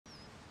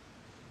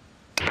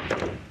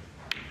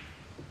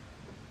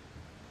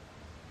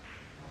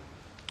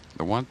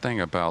The one thing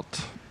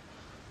about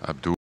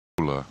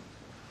Abdullah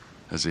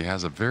is he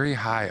has a very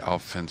high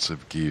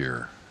offensive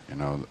gear, you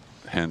know,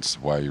 hence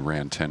why he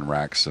ran 10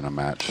 racks in a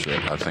match.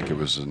 I think it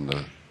was in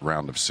the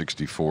round of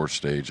 64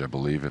 stage, I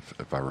believe,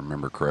 if I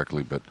remember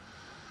correctly.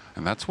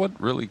 And that's what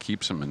really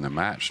keeps him in the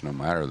match, no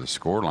matter the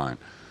scoreline.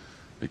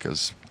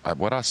 Because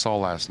what I saw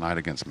last night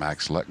against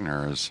Max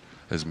Lechner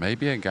is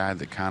maybe a guy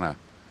that kind of,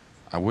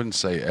 I wouldn't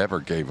say ever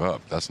gave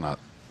up. That's not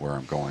where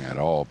I'm going at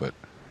all, but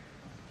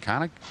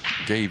kind of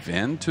gave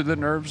in to the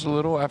nerves a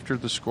little after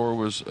the score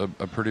was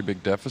a pretty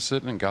big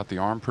deficit and got the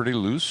arm pretty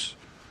loose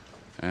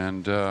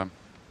and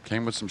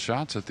came with some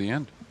shots at the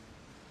end.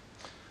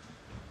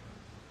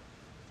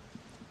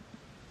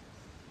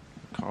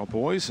 Carl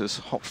Boyes has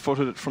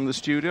hot-footed it from the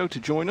studio to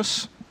join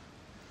us.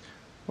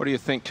 What do you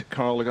think,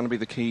 Carl, are going to be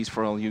the keys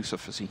for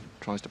Alyousef as he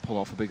tries to pull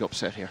off a big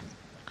upset here?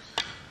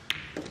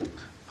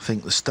 I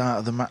think the start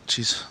of the match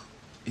is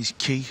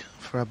key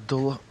for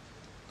Abdullah.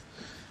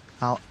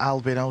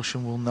 Albin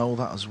Ouschan will know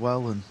that as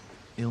well, and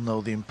he'll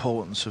know the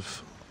importance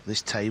of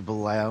this table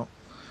layout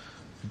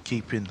and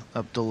keeping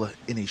Abdullah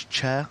in his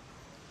chair.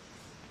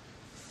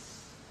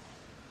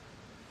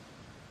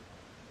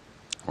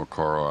 Well,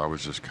 Carl, I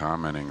was just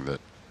commenting that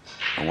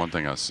the one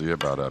thing I see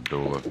about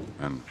Abdullah,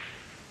 and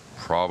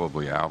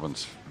probably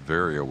Albin's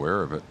very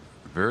aware of it,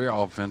 very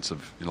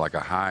offensive, like a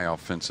high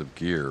offensive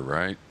gear,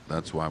 right?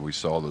 That's why we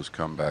saw those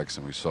comebacks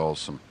and we saw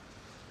some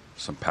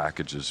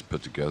packages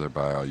put together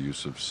by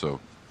Alyousef.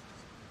 So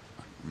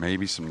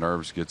maybe some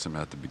nerves gets him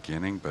at the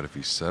beginning, but if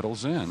he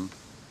settles in,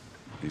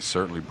 he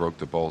certainly broke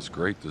the balls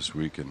great this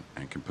week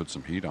and can put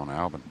some heat on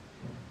Albin.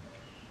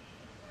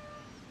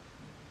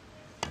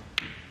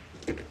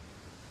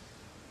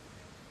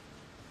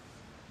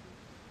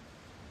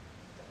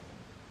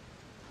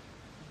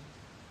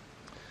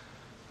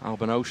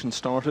 Albin Ouschan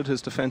started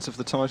his defence of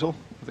the title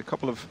with a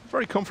couple of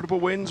very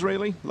comfortable wins,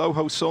 really.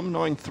 Loho Sum,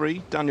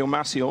 9-3. Daniel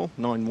Maciol,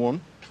 9-1.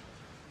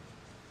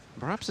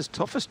 Perhaps his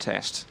toughest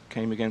test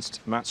came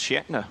against Mats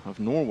Sjetner of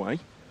Norway,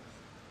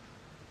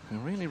 who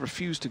really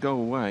refused to go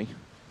away.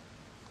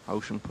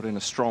 Ouschan put in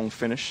a strong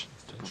finish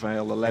to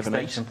prevail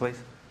 11-8. Please.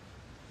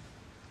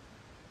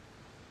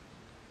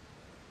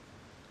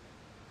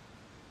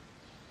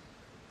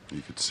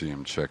 You could see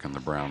him checking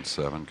the brown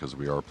 7 because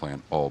we are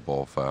playing all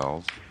ball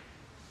fouls.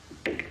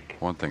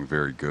 One thing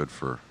very good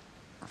for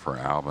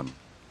Albin,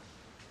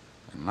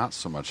 and not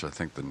so much I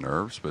think the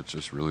nerves, but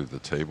just really the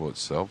table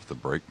itself, the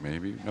break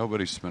maybe.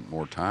 Nobody spent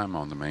more time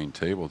on the main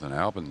table than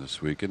Albin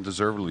this week, and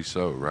deservedly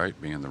so, right,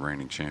 being the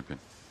reigning champion.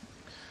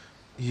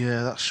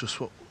 Yeah, that's just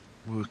what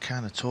we were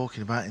kind of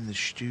talking about in the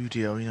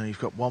studio. You know, you've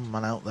got one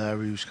man out there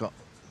who's got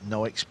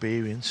no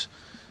experience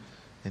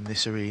in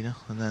this arena,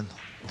 and then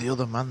the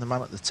other man, the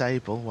man at the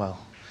table,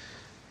 well,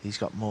 he's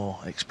got more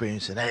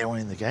experience than anyone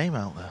in the game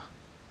out there.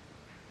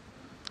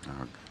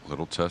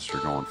 Little tester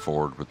going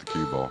forward with the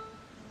cue ball.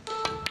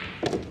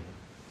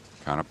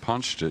 Kind of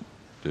punched it,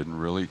 didn't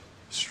really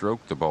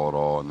stroke the ball at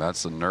all, and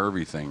that's a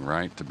nervy thing,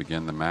 right, to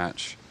begin the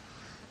match.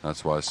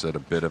 That's why I said a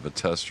bit of a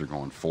tester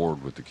going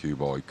forward with the cue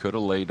ball. He could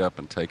have laid up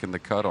and taken the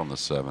cut on the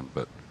 7,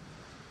 but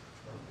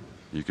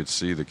you could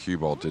see the cue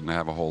ball didn't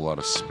have a whole lot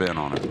of spin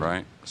on it,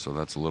 right? So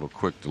that's a little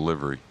quick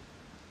delivery.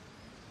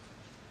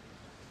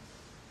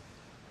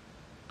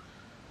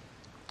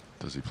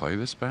 Does he play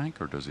this bank,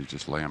 or does he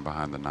just lay him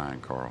behind the 9,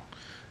 Carl?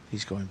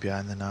 He's going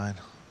behind the 9.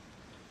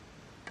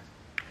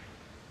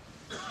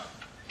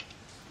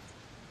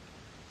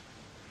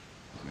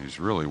 He's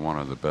really one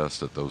of the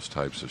best at those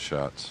types of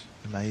shots.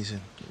 Amazing.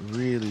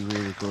 Really,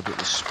 really good at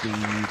the speed.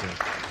 And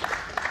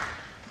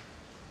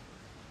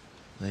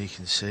there you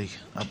can see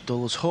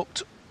Abdullah's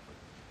hooked.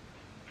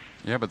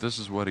 Yeah, but this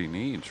is what he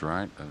needs,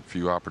 right? A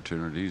few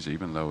opportunities,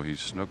 even though he's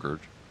snookered.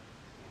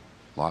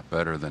 A lot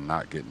better than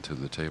not getting to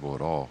the table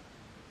at all.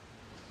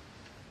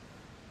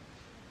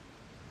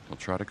 He'll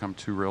try to come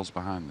 2 rails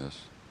behind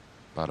this,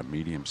 about a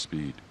medium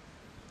speed.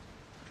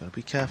 Got to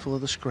be careful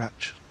of the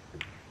scratch.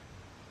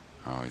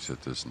 Oh, he's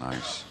hit this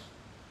nice.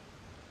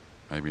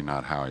 Maybe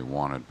not how he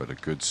wanted, but a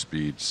good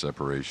speed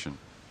separation.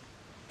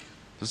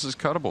 This is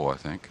cuttable, I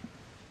think.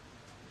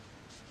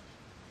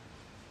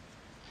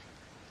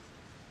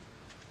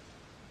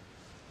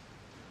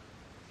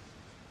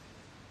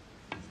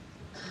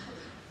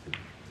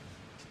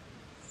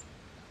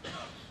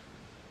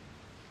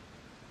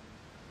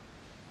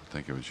 I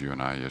think it was you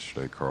and I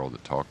yesterday, Carl,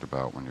 that talked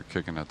about when you're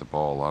kicking at the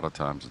ball, a lot of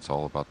times it's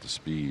all about the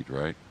speed,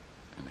 right?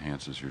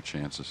 Enhances your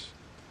chances.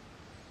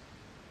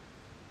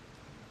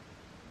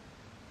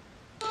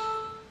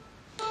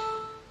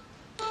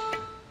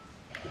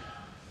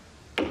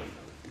 It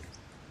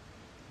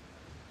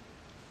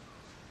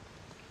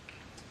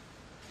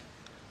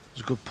was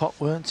a good pot,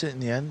 weren't it,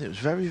 in the end? It was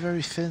very,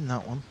 very thin,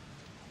 that one.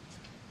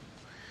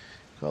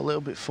 Got a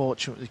little bit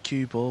fortunate with the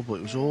cue ball, but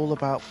it was all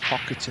about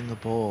pocketing the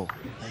ball.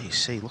 There you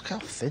see, look how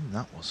thin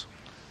that was.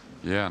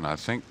 Yeah, and I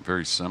think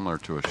very similar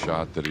to a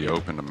shot that he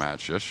opened a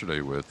match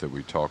yesterday with that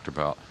we talked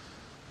about.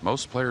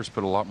 Most players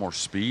put a lot more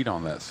speed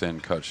on that thin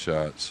cut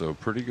shot, so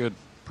pretty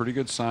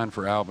good sign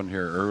for Albin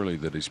here early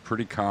that he's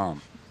pretty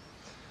calm.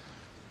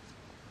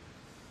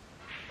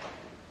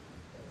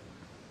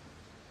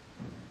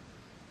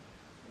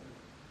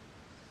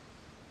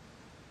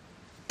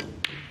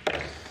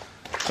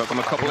 Took him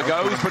a couple of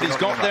goes, but he's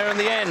got there in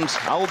the end.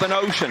 Albin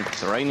Ouschan,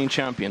 the reigning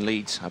champion,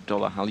 leads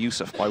Abdullah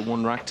Alyousef by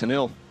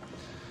 1-0.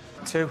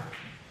 2.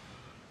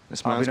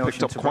 This man's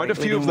picked up quite a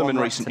few of them in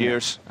recent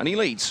years, and he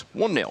leads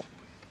 1-0.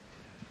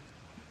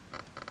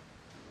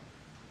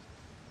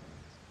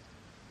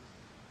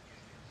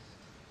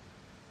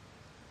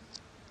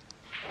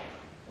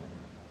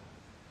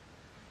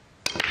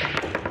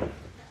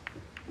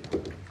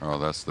 Oh,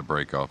 that's the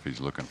break-off he's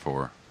looking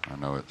for. I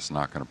know it's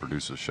not going to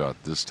produce a shot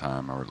this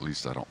time, or at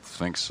least I don't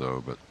think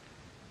so, but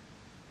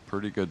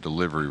pretty good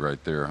delivery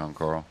right there, huh,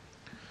 Carl?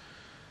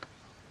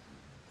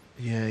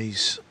 Yeah,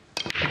 he's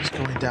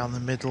going down the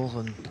middle,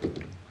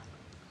 and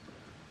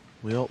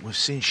we've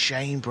seen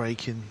Shane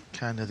breaking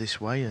kind of this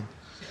way, and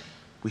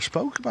we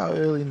spoke about it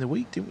early in the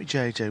week, didn't we,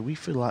 JJ? We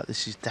feel like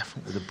this is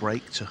definitely the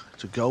break to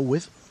go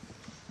with.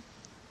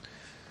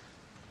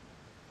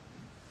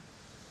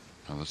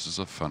 Oh, this is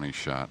a funny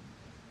shot.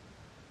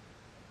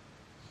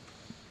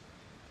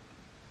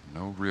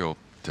 No real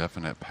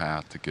definite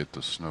path to get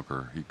to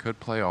snooker. He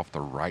could play off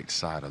the right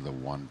side of the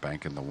one,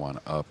 banking the one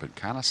up, and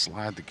kind of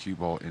slide the cue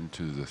ball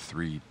into the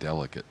 3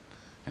 delicate.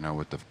 You know,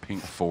 with the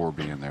pink 4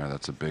 being there,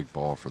 that's a big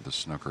ball for the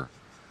snooker.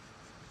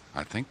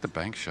 I think the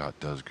bank shot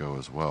does go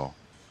as well.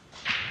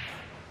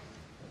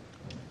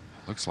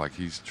 Looks like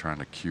he's trying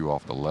to cue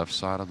off the left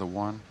side of the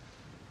one.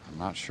 I'm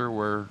not sure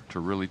where to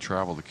really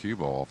travel the cue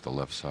ball off the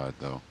left side,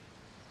 though.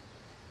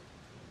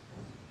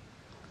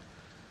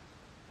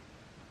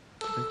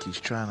 I think he's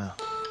trying to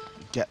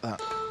get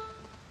that.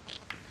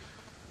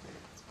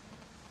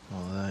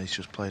 Well, there he's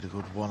just played a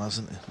good one,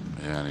 hasn't he?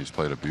 Yeah, and he's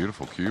played a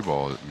beautiful cue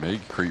ball. It may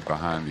creep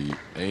behind the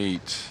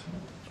 8.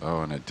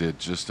 Oh, and it did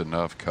just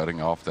enough,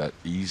 cutting off that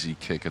easy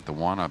kick at the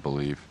 1, I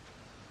believe.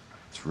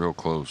 It's real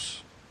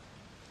close.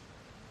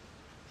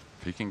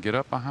 If he can get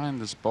up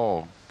behind this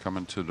ball,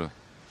 coming to the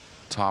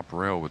top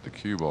rail with the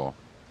cue ball.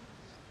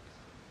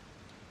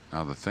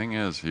 Now, the thing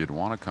is, he'd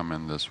want to come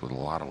in this with a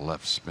lot of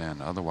left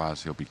spin.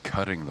 Otherwise, he'll be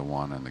cutting the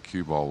 1, and the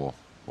cue ball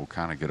will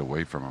kind of get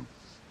away from him.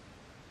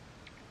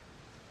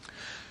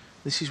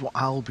 This is what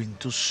Albin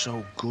does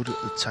so good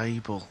at the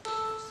table.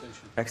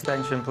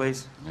 Extension,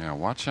 please. Yeah,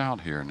 watch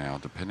out here now.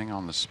 Depending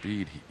on the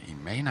speed, he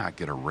may not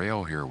get a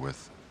rail here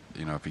with,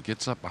 you know, if he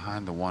gets up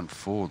behind the 1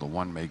 full, the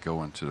 1 may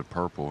go into the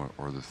purple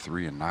or the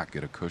 3 and not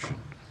get a cushion.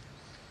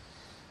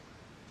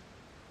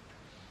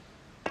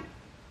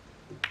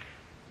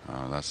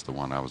 That's the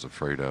one I was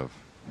afraid of,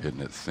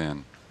 hitting it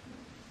thin.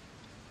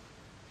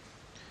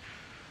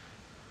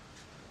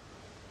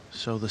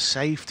 So the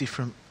safety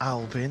from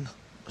Albin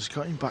has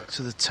got him back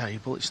to the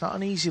table. It's not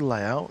an easy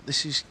layout.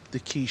 This is the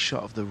key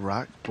shot of the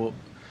rack, but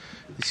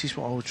this is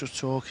what I was just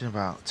talking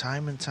about.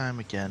 Time and time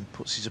again,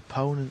 puts his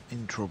opponent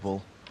in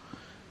trouble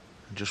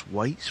and just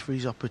waits for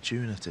his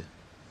opportunity.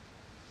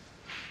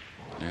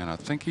 Yeah, and I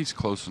think he's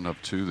close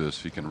enough to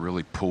this. He can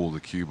really pull the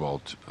cue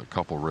ball a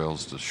couple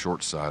rails to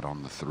short side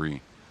on the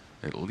 3.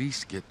 At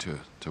least get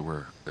to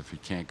where if he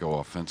can't go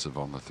offensive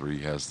on the 3,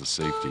 he has the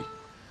safety.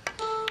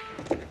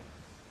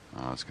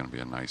 It's going to be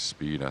a nice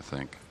speed, I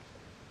think.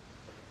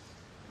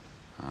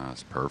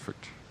 That's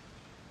perfect.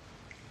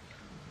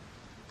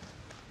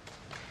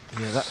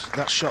 Yeah,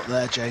 that shot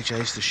there, JJ,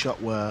 is the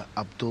shot where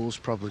Abdul's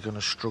probably going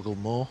to struggle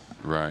more.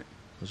 Right.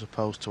 As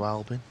opposed to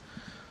Albin.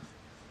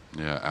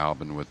 Yeah,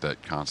 Albin with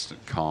that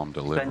constant calm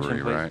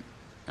delivery, right?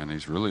 And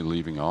he's really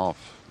leaving off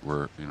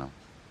where, you know,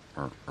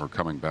 or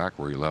coming back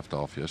where he left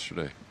off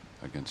yesterday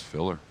against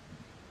Filler.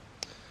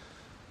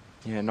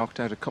 Yeah, knocked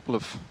out a couple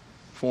of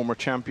former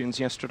champions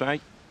yesterday.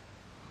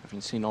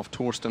 Having seen off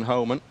Torsten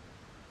Homan.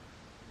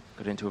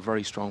 Got into a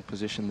very strong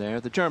position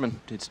there. The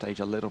German did stage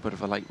a little bit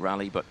of a late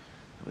rally, but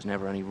there was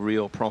never any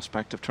real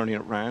prospect of turning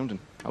it round, and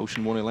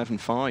Ouschan won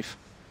 11-5.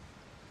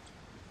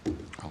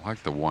 I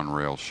like the 1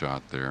 rail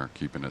shot there,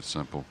 keeping it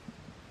simple.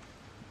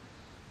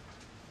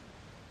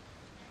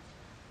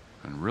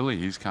 And really,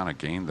 he's kind of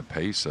gained the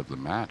pace of the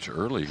match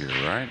early here,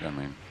 right? I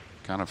mean,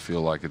 kind of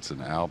feel like it's in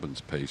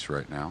Albin's pace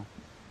right now.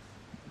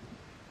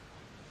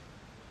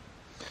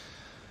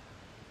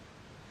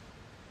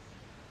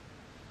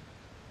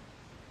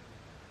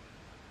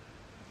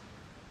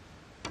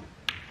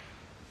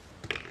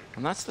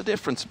 And that's the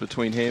difference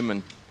between him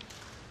and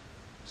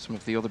some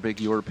of the other big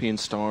European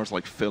stars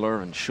like Filler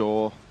and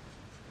Shaw.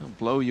 They'll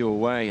blow you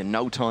away in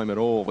no time at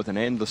all with an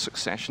endless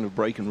succession of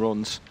break and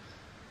runs.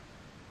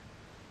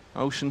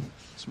 Ouschan,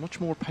 it's a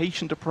much more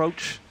patient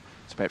approach.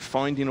 It's about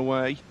finding a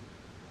way,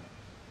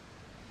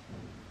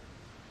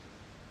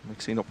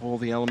 mixing up all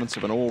the elements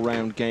of an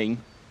all-round game.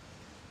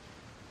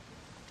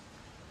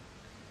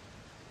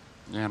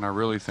 Yeah, and I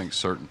really think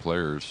certain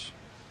players,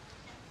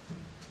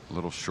 a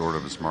little short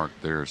of his mark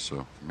there,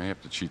 so may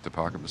have to cheat the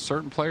pocket. But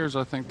certain players,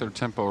 I think their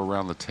tempo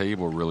around the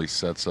table really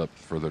sets up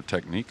for their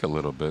technique a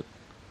little bit.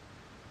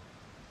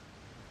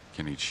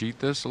 Can he cheat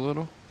this a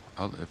little?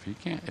 If he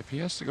can't, if he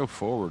has to go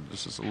forward,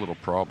 this is a little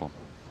problem.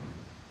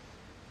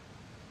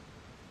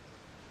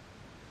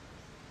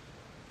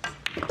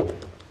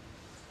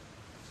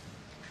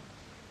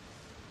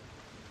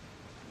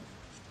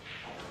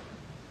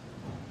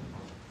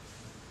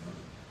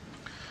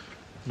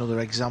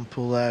 Another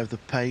example there of the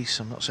pace.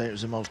 I'm not saying it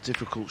was the most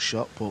difficult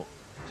shot, but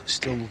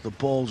still the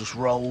ball just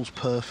rolls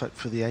perfect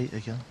for the 8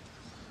 again.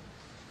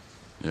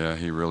 Yeah,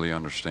 he really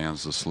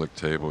understands the slick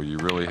table. You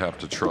really have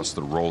to trust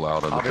the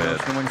rollout of the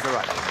bed.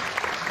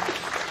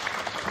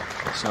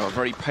 So a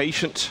very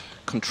patient,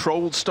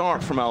 controlled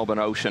start from Albin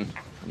Ouschan,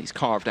 and he's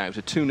carved out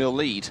a 2-0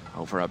 lead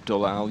over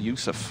Abdullah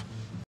Alyousef.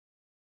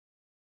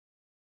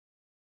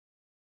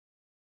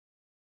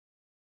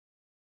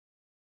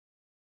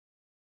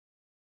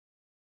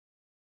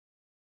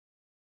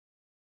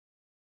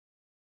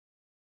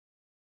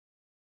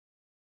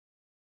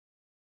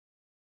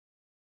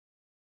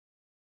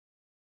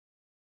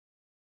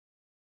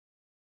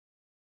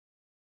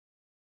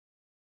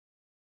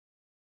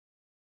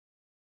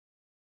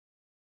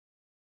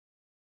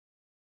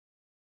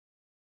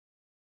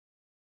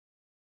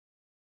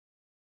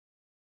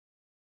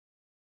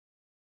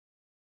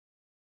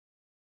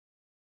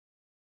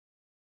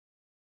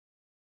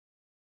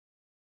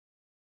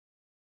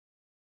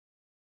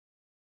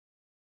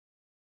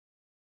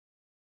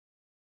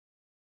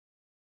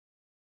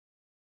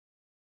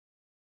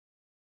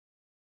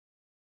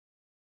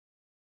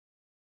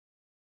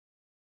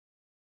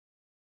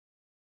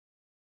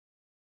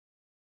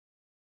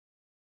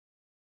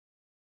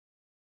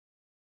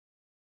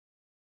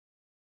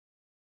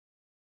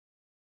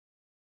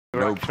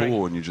 No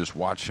pool, and you just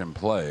watch him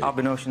play.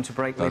 Albin Ouschan to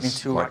break, leading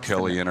That's 2 like racks.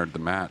 Kelly entered the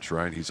match,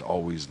 right? He's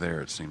always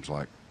there, it seems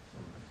like.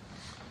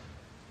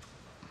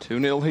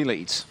 2-0 he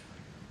leads.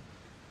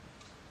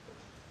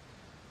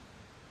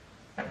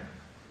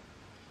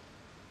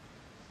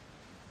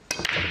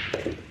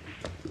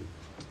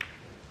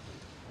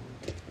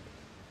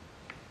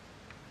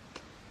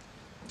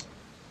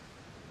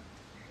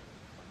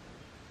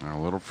 A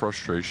little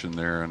frustration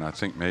there, and I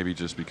think maybe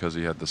just because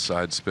he had the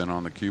side spin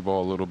on the cue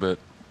ball a little bit.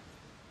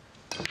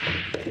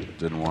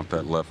 Didn't want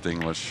that left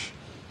English.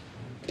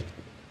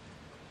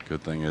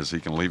 Good thing is he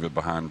can leave it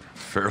behind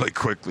fairly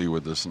quickly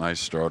with this nice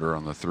starter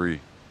on the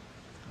 3.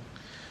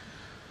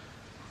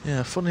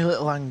 Yeah, funny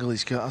little angle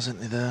he's got,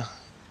 hasn't he, there?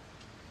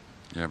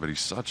 Yeah, but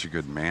he's such a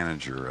good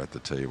manager at the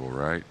table,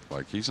 right?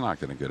 Like, he's not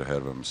going to get ahead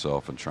of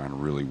himself and trying to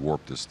really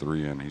warp this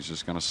 3 in. He's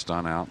just going to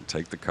stun out and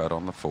take the cut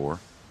on the 4.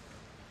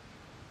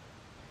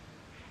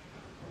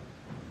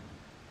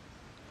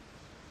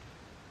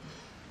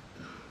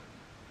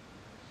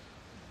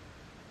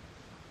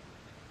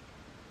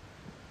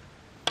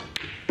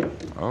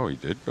 Oh, he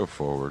did go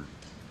forward.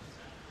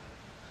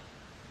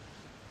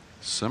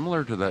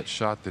 Similar to that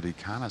shot that he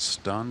kind of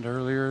stunned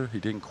earlier. He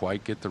didn't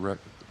quite get the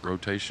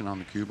rotation on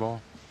the cue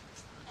ball.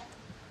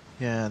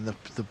 Yeah, and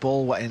the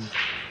ball went in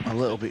a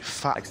little bit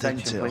fat,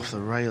 Extension, didn't it, please. off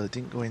the rail. It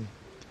didn't go in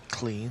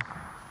clean.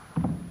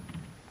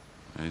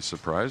 And he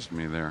surprised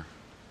me there.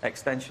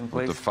 Extension,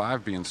 With please. the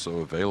 5 being so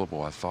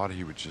available, I thought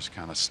he would just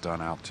kind of stun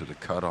out to the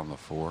cut on the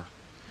 4.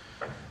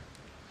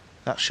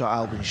 That shot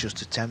Albin's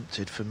just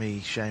attempted, for me,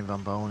 Shane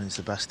Van Bonen's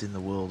the best in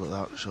the world at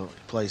that shot. He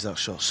plays that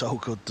shot so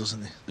good,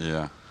 doesn't he?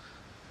 Yeah.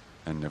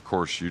 And of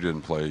course, you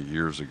didn't play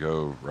years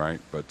ago,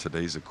 right? But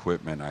today's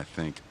equipment, I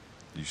think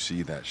you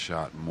see that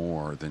shot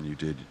more than you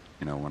did,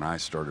 you know, when I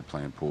started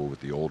playing pool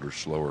with the older,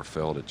 slower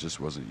felt. It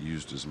just wasn't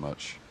used as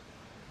much.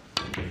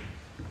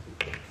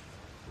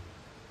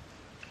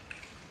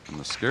 And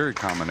the scary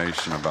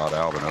combination about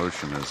Albin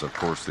Ouschan is, of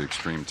course, the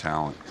extreme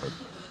talent, but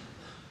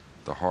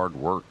the hard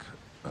work,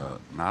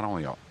 not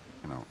only, you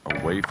know,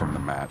 away from the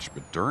match,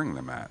 but during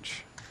the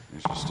match.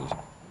 It's just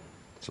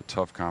it's a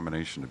tough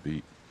combination to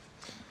beat.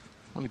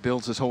 Well, he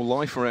builds his whole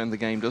life around the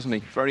game, doesn't he?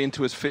 Very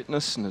into his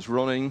fitness and his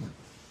running,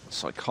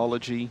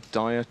 psychology,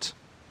 diet.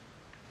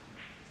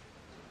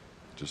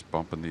 Just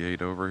bumping the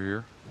 8 over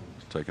here,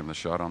 taking the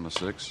shot on the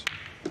 6.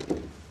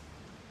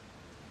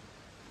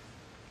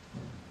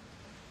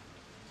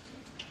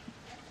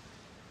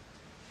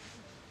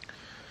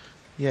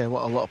 Yeah,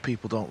 what a lot of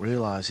people don't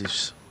realise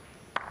is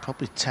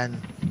probably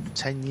 10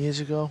 years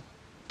ago,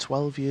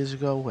 12 years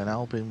ago, when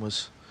Albin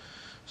was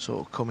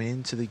sort of coming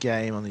into the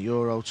game on the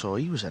Euro Tour,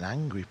 he was an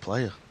angry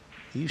player.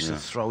 He used to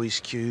throw his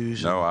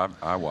cues. No,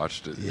 I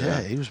watched it.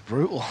 Yeah, he was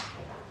brutal.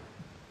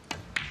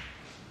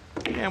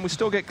 Yeah, and we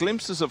still get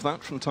glimpses of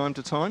that from time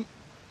to time.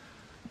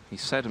 He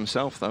said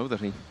himself, though,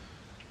 that he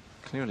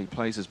clearly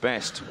plays his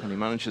best when he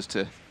manages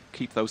to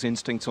keep those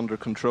instincts under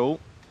control.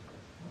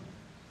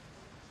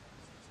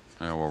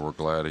 Yeah, well, we're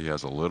glad he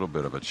has a little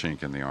bit of a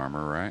chink in the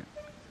armor, right?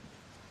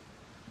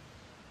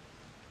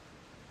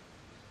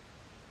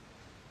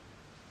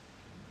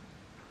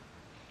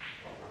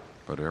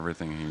 But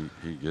everything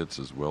he gets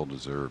is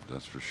well-deserved,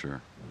 that's for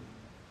sure.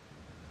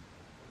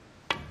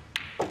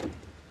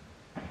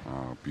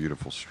 Oh,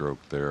 beautiful stroke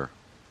there.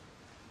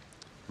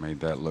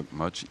 Made that look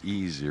much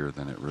easier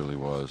than it really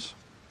was.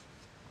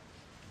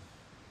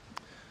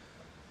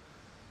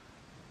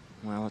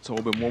 Well, it's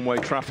all been one-way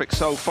traffic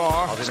so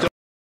far. Still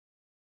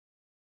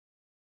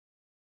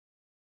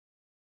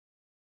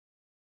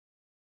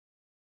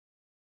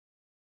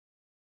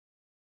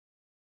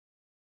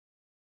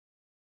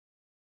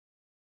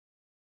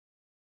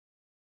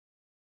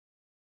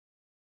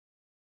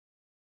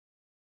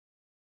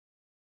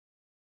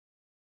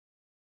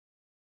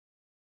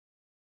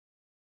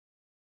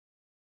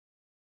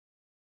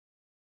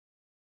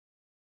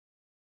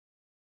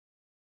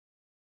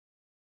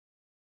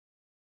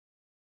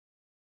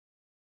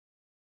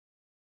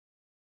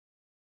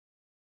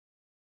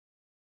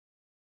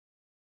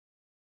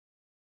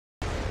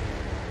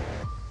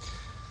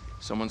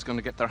Someone's going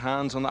to get their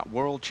hands on that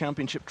World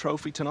Championship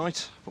trophy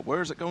tonight, but where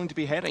is it going to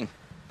be heading?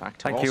 Back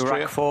to Thank you,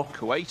 Austria, rack 4.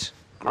 Kuwait,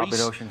 Albin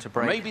Greece, Ouschan to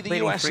break. maybe the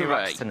Leading US 3 of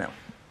racks A. to 0.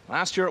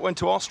 Last year it went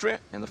to Austria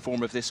in the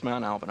form of this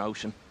man, Albin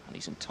Ouschan, and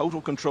he's in total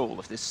control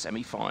of this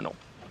semi-final.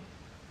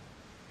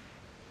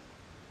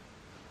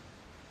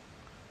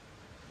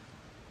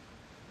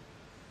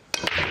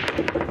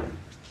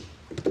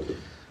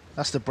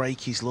 That's the break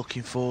he's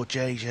looking for,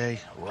 JJ,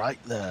 right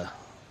there.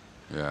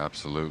 Yeah,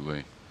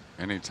 absolutely.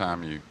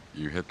 Anytime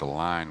you hit the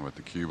line with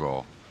the cue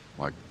ball,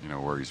 like, you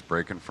know, where he's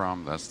breaking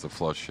from, that's the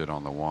flush hit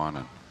on the one,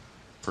 and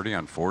pretty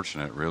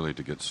unfortunate, really,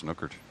 to get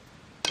snookered.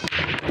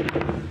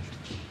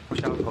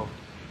 Push out goal.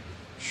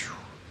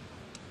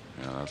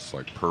 Yeah, that's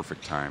like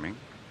perfect timing.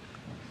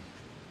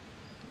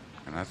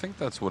 And I think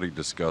that's what he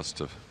discussed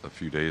a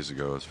few days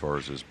ago as far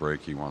as his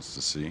break he wants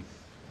to see.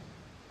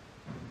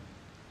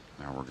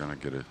 Now we're going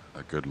to get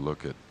a good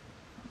look at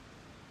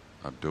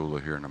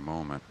Abdullah here in a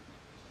moment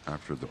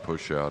after the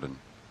push out. And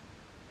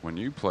when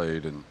you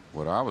played, and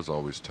what I was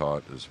always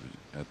taught is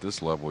at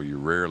this level you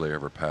rarely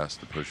ever pass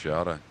the push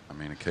out. I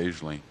mean,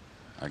 occasionally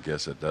I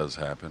guess it does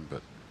happen,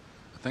 but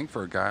I think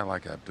for a guy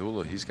like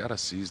Abdullah, he's got to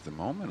seize the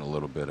moment a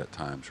little bit at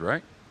times,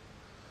 right?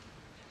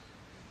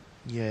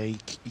 Yeah, he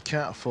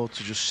can't afford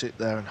to just sit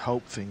there and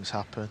hope things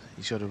happen.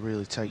 He's got to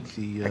really take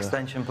the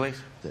Extension, please.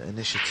 the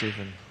initiative,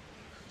 and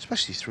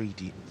especially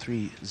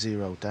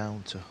 3-0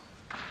 down to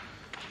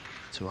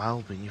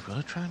Albin. You've got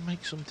to try and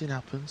make something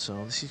happen.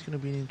 So this is going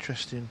to be an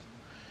interesting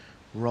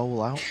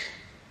rollout.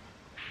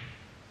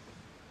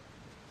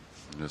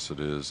 Yes,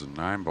 it is. And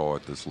 9-ball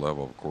at this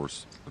level, of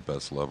course, the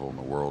best level in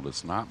the world.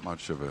 It's not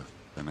much of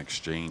an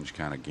exchange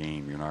kind of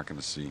game. You're not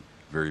going to see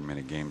very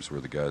many games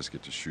where the guys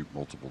get to shoot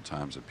multiple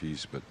times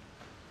apiece, but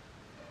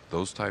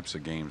those types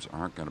of games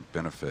aren't going to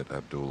benefit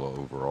Abdullah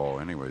overall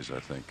anyways, I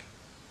think.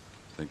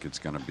 I think it's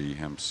going to be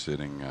him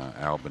sitting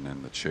Albin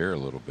in the chair a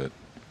little bit.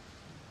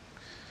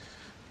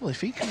 Well, if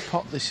he can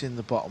pop this in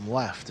the bottom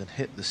left and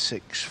hit the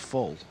 6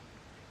 full,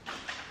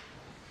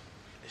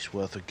 it's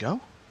worth a go.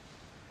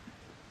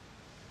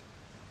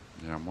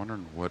 Yeah, I'm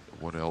wondering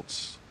what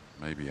else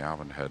maybe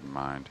Albin had in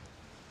mind.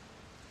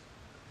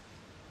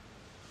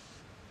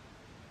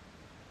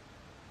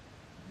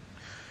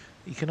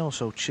 You can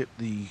also chip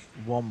the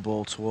 1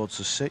 ball towards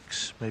the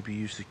 6, maybe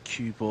use the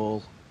cue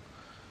ball.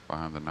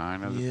 Behind the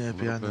 9? Yeah,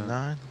 behind the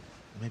 9.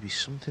 Maybe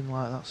something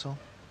like that, so.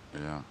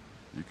 Yeah.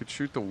 You could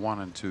shoot the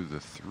 1 into the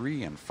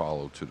 3 and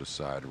follow to the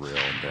side rail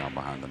and down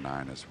behind the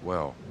 9 as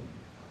well.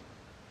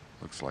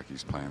 Looks like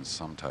he's playing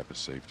some type of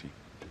safety.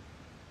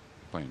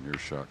 Playing your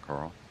shot,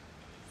 Carl.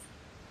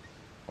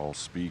 All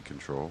speed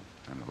control,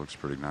 and it looks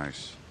pretty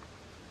nice.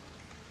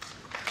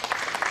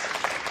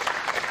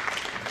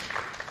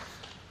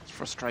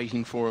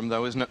 Frustrating for him,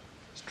 though, isn't it?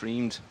 He's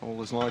dreamed all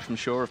his life, I'm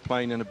sure, of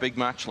playing in a big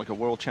match like a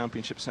World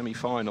Championship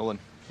semi-final, and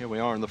here we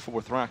are in the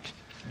 4th rack.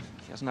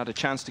 He hasn't had a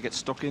chance to get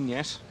stuck in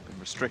yet. Been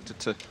restricted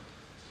to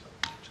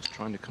just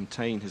trying to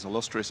contain his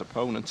illustrious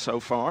opponent so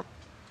far.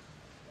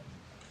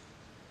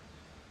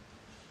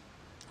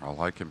 I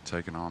like him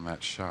taking on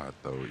that shot,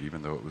 though,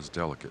 even though it was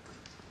delicate.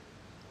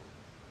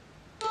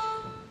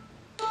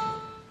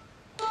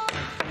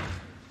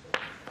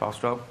 Pass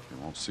stroke. You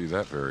won't see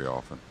that very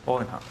often. Ball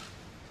in hand.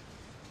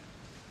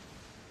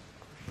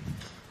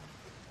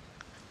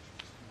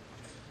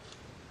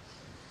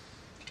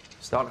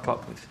 Start the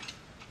clock, please.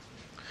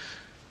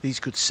 These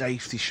good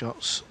safety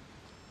shots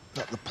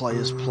that the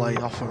players play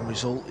often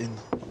result in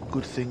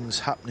good things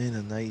happening,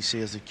 and there you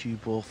see as the cue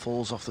ball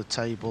falls off the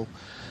table,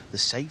 the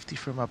safety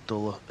from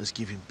Abdullah is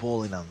giving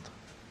ball in hand.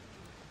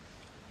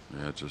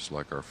 Yeah, just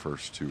like our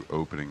first 2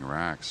 opening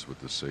racks with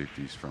the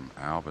safeties from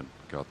Albin.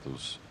 Got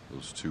those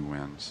 2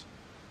 wins.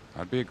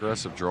 I'd be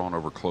aggressive drawing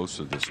over close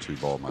to this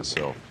 2-ball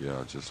myself.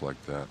 Yeah, just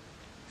like that.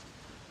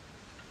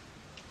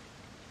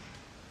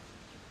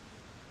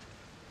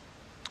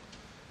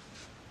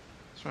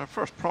 So our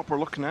first proper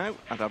look now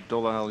at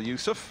Abdullah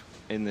Alyousef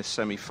in this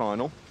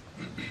semi-final.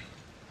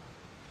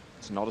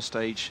 It's not a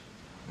stage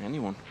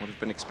anyone would have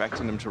been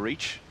expecting him to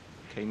reach.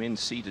 Came in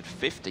seeded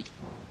 50.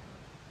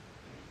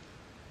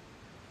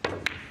 I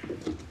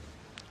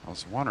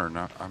was wondering,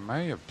 I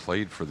may have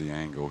played for the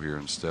angle here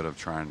instead of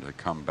trying to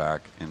come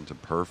back into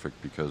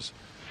perfect, because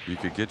you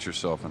could get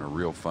yourself in a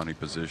real funny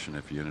position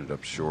if you ended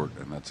up short,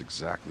 and that's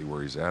exactly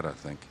where he's at, I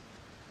think.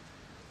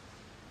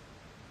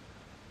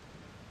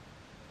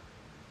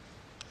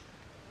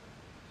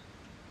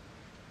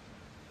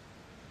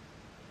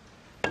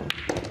 That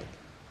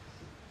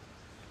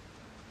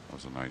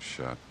was a nice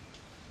shot.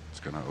 It's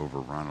going to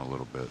overrun a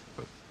little bit,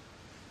 but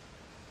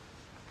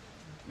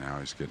now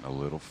he's getting a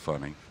little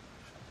funny.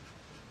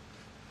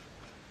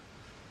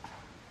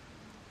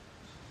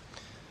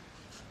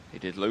 He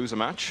did lose a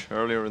match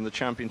earlier in the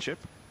championship.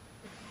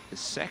 His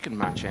second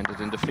match ended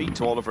in defeat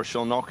to Oliver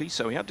Szolnocki,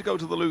 so he had to go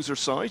to the loser's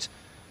side.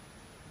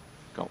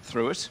 Got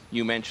through it.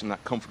 You mentioned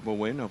that comfortable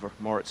win over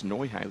Moritz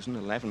Neuhausen,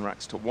 11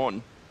 racks to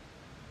 1.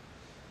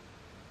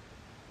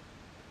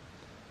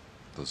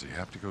 Does he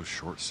have to go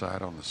short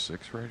side on the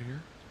 6 right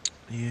here?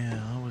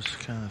 Yeah, I was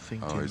kind of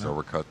thinking. Oh, he's that.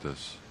 overcut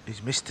this.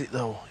 He's missed it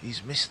though.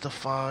 He's missed the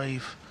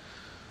 5.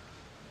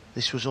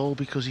 This was all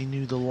because he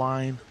knew the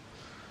line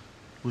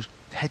was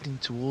heading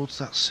towards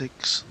that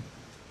 6.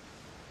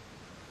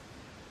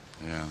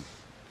 Yeah,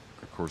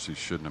 of course he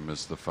shouldn't have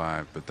missed the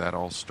 5, but that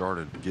all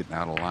started getting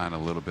out of line a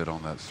little bit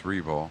on that 3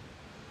 ball.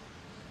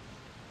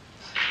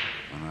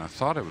 And I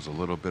thought it was a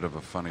little bit of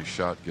a funny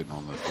shot getting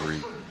on the 3.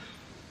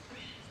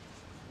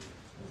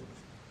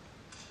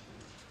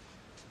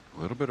 A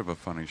little bit of a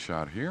funny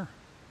shot here.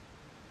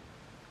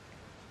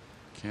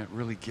 Can't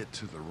really get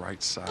to the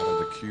right side of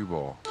the cue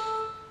ball.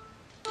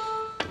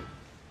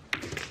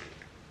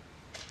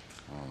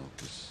 Oh,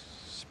 this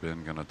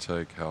spin gonna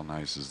take. How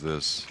nice is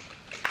this?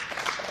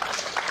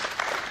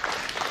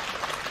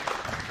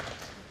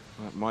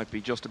 That might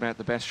be just about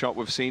the best shot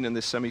we've seen in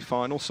this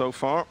semi-final so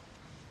far.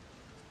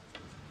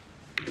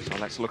 So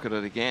let's look at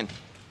it again.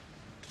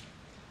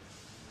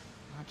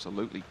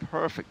 Absolutely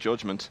perfect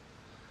judgment.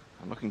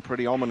 And looking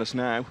pretty ominous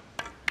now.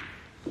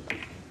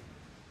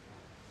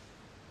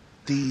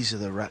 These are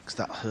the racks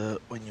that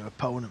hurt when your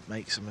opponent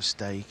makes a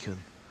mistake and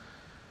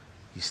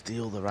you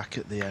steal the rack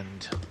at the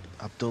end.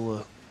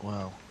 Abdullah,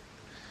 well,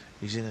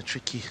 he's in a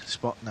tricky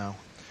spot now.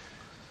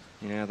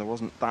 Yeah, there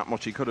wasn't that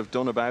much he could have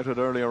done about it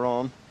earlier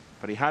on,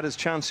 but he had his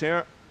chance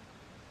here.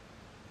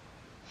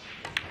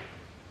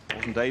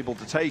 Wasn't able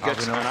to take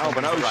it, and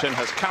Albin Ouschan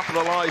has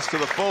capitalised to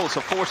the full,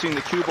 so forcing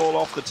the cue ball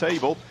off the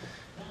table.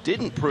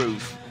 Didn't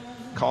prove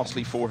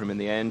costly for him in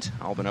the end.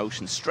 Albin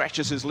Ouschan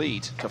stretches his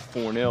lead to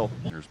 4-0.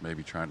 Here's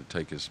maybe trying to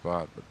take his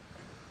spot, but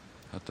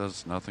that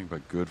does nothing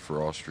but good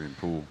for Austrian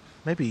pool.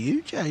 Maybe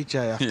you, JJ,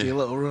 after your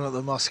little run at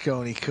the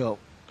Moscone Cup.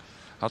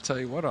 I'll tell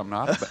you what, I'm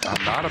not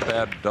a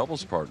bad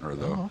doubles partner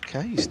though. Oh,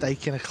 okay, you're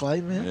staking a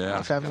claim here. Yeah.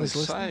 If Emily's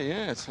listening. Say,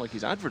 yeah, it's like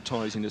he's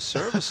advertising his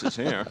services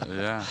here.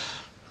 Yeah,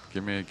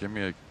 give me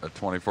a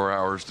 24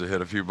 hours to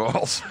hit a few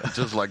balls,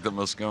 just like the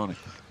Moscone.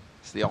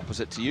 It's the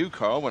opposite to you,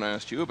 Carl. When I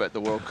asked you about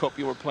the World Cup,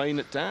 you were playing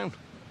it down.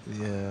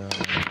 Yeah,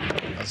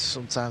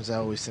 sometimes I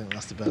always think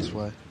that's the best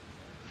way.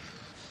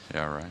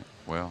 Yeah, right.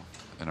 Well,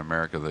 in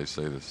America they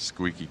say the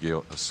squeaky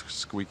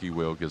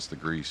wheel gets the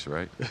grease,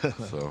 right?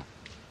 So.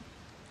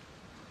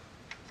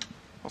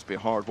 Must be a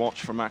hard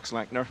watch for Max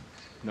Lechner,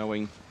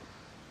 knowing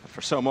that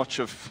for so much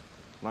of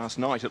last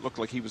night it looked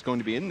like he was going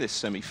to be in this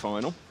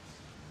semi-final.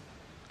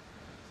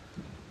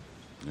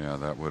 Yeah,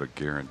 that would have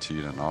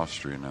guaranteed an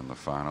Austrian in the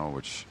final,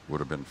 which would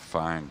have been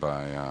fine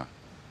by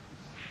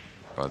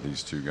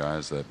these two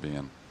guys, that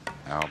being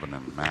Albin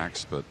and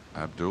Max. But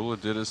Abdullah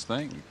did his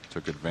thing. He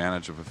took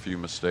advantage of a few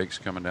mistakes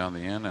coming down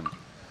the end. And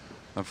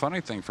the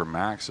funny thing for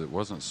Max, it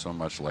wasn't so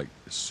much like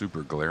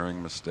super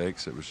glaring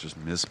mistakes. It was just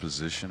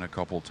misposition a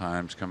couple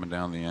times coming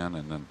down the end,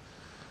 and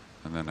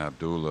then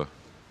Abdullah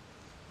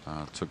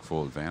took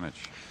full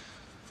advantage.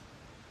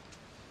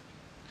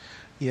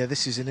 Yeah,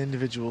 this is an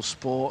individual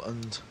sport,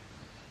 and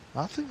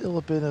I think there'll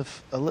have been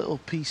a little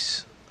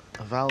piece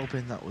of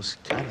Albin that was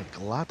kind of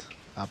glad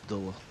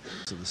Abdullah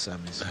to the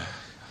semis.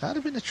 That'd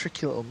have been a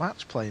tricky little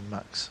match playing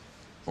Max.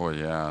 Oh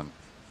yeah,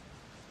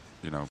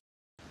 you know,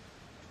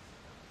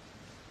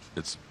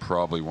 it's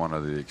probably one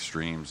of the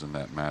extremes in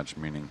that match,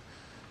 meaning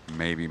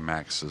maybe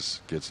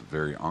Max gets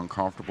very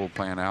uncomfortable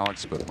playing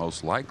Alex, but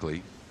most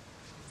likely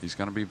he's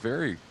going to be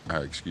very,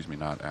 excuse me,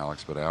 not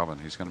Alex, but Albin.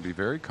 He's going to be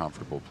very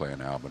comfortable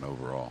playing Albin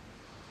overall.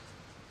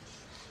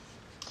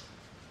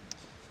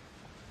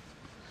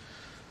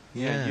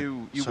 Yeah,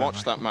 you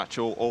watched that match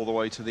all the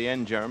way to the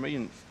end, Jeremy,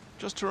 and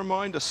just to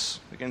remind us,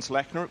 against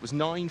Lechner, it was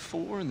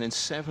 9-4 and then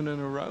 7 in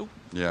a row.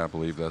 Yeah, I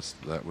believe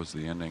that was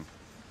the ending.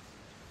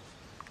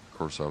 Of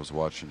course, I was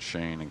watching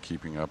Shane and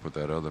keeping up with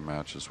that other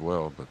match as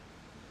well, but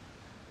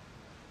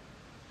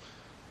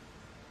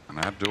and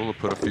Abdullah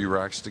put a few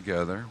racks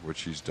together,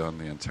 which he's done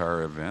the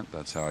entire event.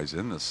 That's how he's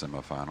in the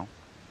semifinal.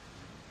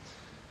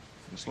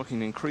 It's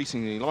looking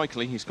increasingly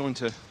likely he's going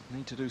to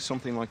need to do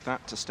something like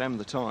that to stem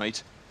the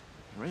tide.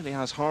 Really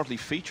has hardly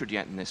featured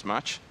yet in this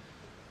match.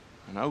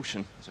 And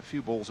Ouschan is a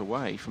few balls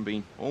away from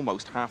being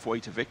almost halfway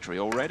to victory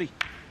already.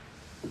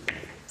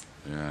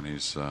 Yeah, and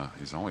he's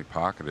only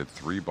pocketed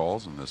 3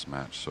 balls in this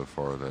match so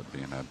far, that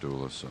being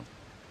Abdullah. So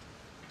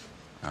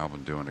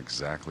Albin doing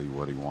exactly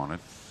what he wanted,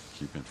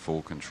 keeping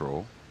full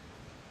control.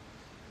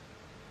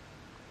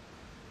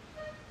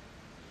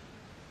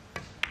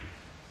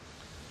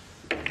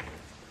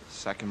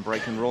 Second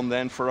break and run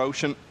then for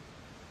Ouschan.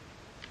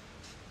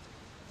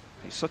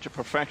 He's such a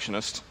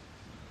perfectionist.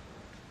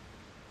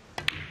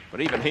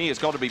 But even he has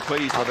got to be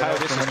pleased with how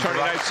this is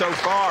turning out so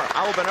far.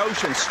 Albin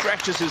Ouschan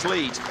stretches his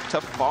lead to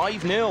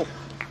 5-0.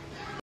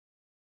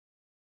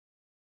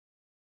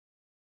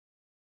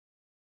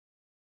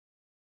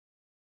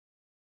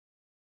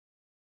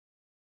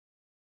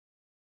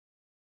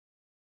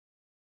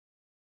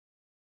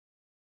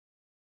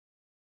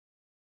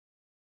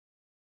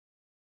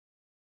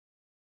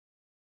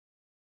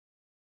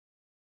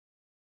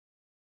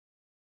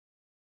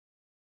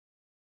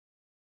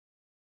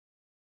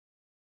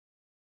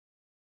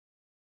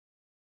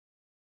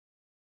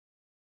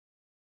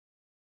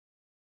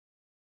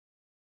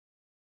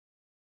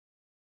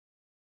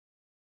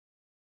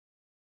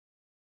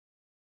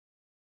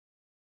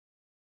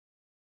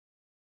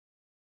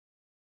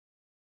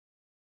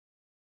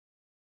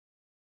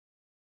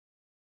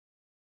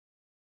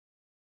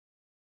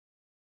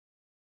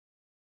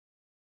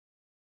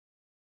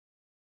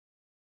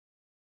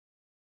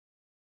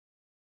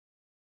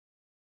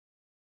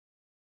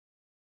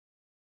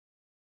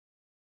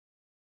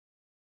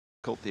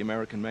 The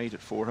American made it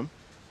for him.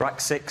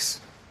 Rack 6.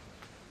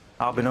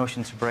 Albin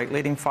Ouschan to break,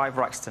 leading 5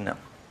 racks to 0.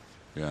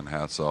 Yeah, and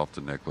hats off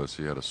to Nicholas.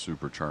 He had a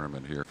super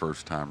tournament here.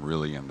 First time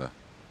really in the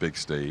big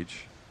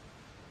stage.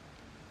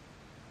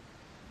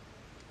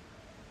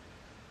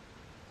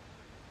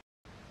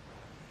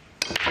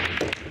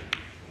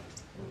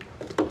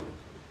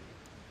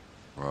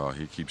 Well,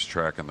 he keeps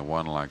tracking the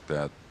one like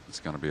that. It's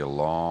going to be a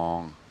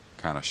long,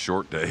 kind of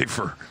short day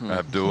for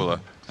Abdullah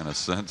in a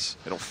sense.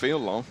 It'll feel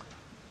long.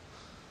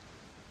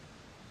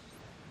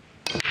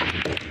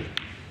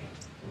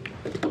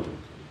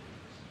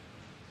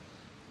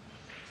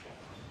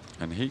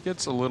 And he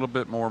gets a little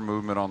bit more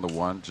movement on the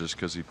one just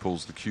because he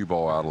pulls the cue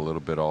ball out a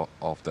little bit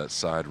off that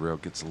side rail.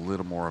 Gets a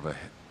little more of a,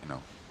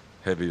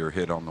 heavier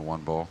hit on the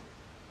one ball.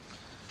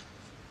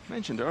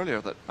 Mentioned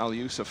earlier that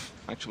Alyousef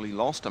actually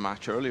lost a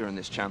match earlier in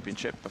this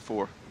championship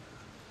before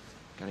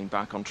getting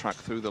back on track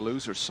through the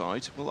loser's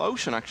side. Well,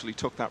 Ouschan actually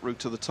took that route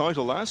to the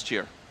title last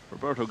year.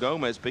 Roberto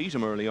Gomez beat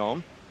him early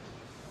on.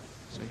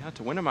 So he had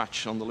to win a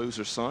match on the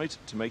loser's side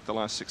to make the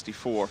last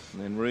 64,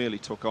 and then really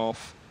took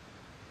off.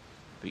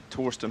 Beat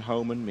Torsten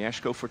Homan,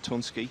 Mieszko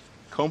Fortunski.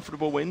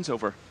 Comfortable wins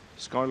over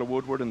Skylar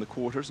Woodward in the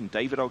quarters and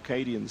David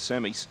O'Cady in the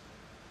semis.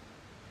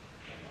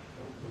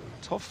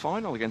 Tough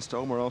final against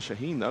Omar El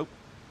Shaheen, though.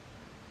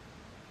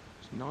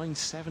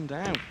 9-7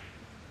 down.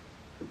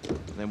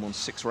 And then won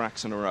 6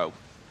 racks in a row.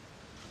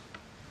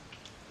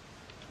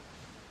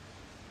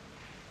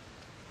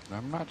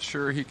 I'm not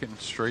sure he can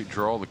straight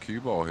draw the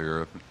cue ball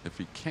here. If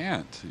he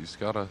can't, he's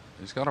got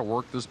to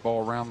work this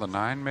ball around the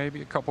 9,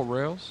 maybe a couple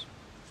rails.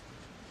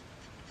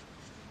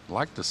 I'd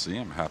like to see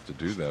him have to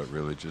do that,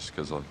 really, just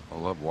because I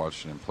love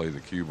watching him play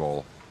the cue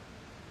ball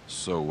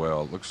so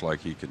well. It looks like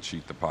he can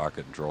cheat the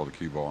pocket and draw the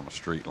cue ball in a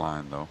straight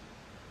line, though.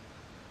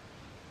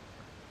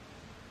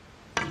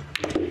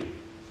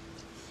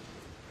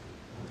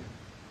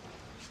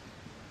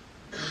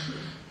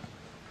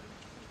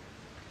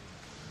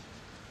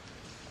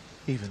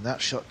 Even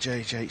that shot,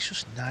 JJ, it's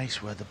just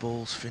nice where the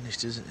ball's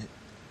finished, isn't it?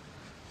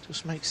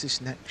 Just makes this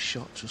next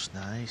shot just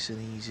nice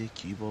and easy.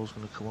 Cue ball's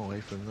going to come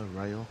away from the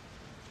rail.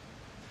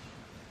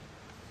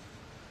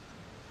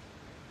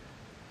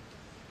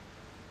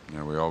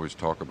 Yeah, we always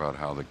talk about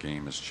how the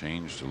game has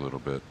changed a little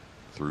bit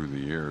through the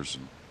years,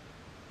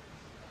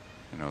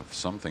 and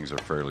some things are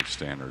fairly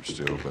standard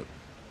still, but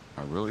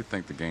I really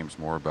think the game's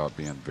more about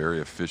being very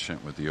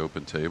efficient with the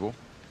open table.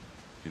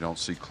 You don't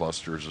see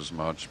clusters as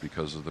much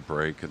because of the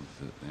break, and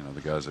the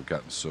guys have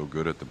gotten so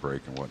good at the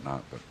break and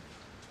whatnot, but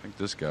I think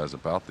this guy's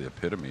about the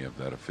epitome of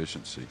that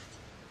efficiency.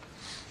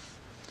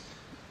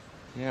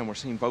 Yeah, and we're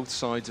seeing both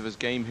sides of his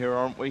game here,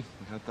 aren't we?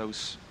 We had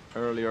those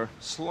earlier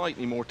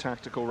slightly more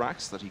tactical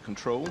racks that he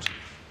controlled.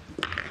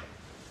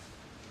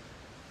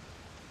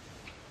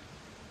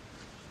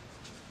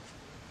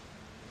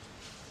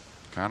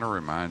 Kind of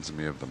reminds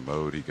me of the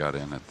mode he got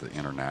in at the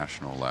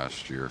International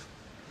last year.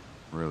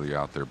 Really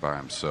out there by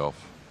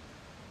himself,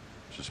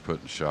 just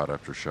putting shot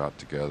after shot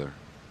together.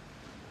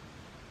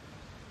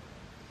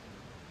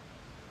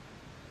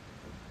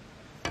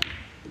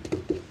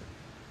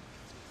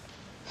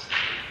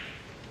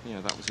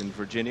 Yeah, that was in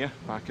Virginia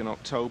back in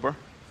October.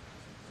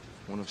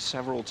 One of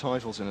several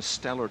titles in a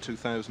stellar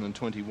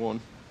 2021.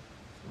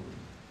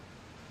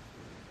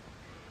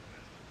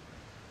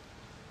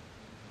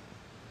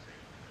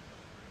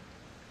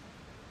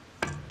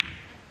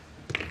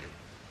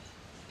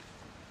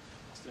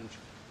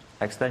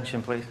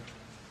 Extension, please.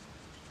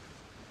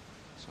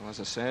 So as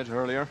I said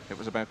earlier, it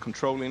was about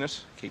controlling it,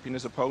 keeping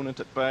his opponent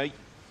at bay,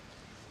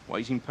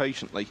 waiting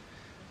patiently.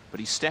 But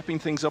he's stepping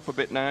things up a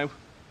bit now.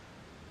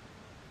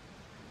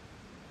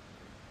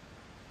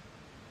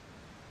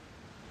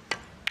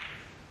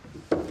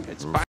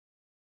 It's back.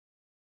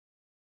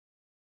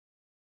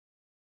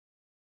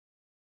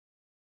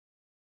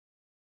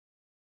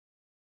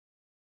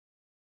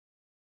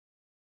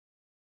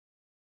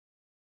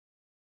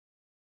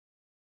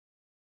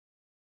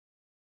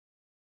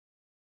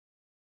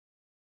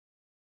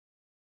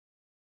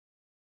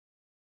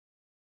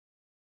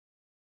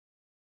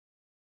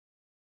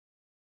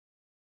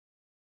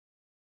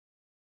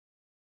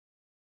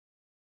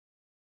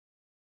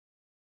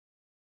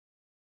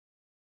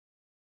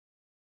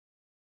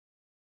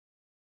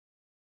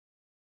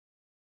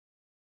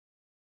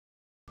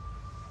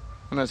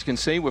 And as you can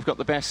see, we've got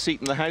the best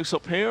seat in the house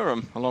up here,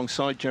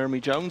 alongside Jeremy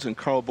Jones and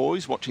Carl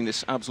Boyes, watching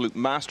this absolute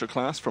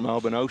masterclass from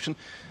Albin Ouschan.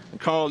 And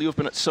Carl, you've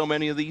been at so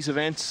many of these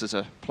events as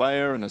a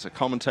player and as a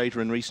commentator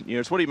in recent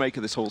years. What do you make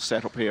of this whole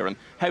setup here, and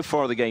how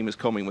far the game is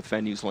coming with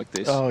venues like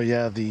this? Oh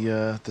yeah,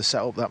 the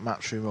setup that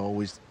Matchroom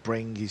always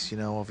bring is,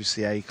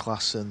 obviously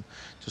A-class, and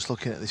just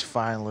looking at this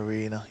final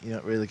arena,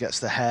 it really gets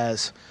the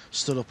hairs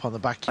stood up on the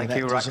back of your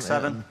neck, Rack doesn't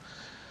 7. it?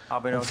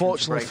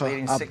 Unfortunately for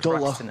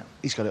Abdullah,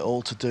 he's got it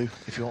all to do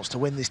if he wants to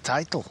win this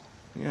title.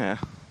 Yeah,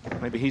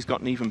 maybe he's got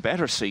an even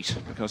better seat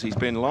because he's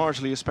been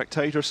largely a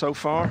spectator so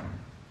far,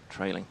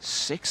 trailing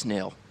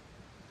 6-0.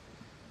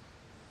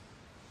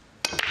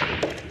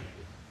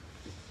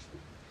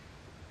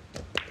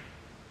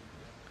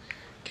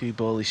 Cue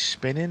ball is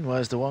spinning.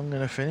 Where's the one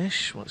going to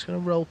finish? Well, it's going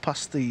to roll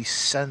past the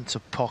centre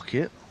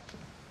pocket.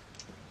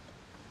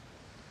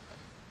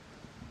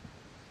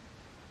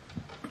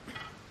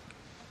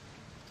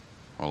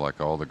 Well, like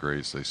all the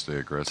greats, they stay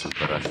aggressive,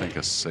 but I think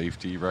a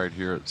safety right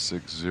here at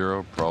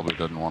 6-0 probably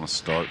doesn't want to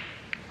start,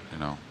 you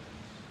know,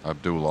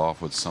 Abdullah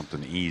off with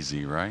something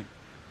easy, right?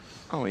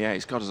 Oh, yeah,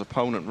 he's got his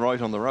opponent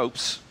right on the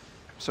ropes,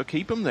 so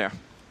keep him there.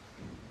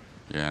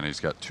 Yeah, and he's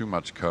got too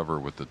much cover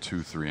with the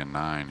 2, 3, and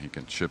 9. He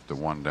can chip the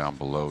 1 down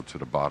below to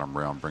the bottom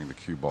rail and bring the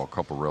cue ball a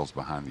couple rails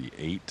behind the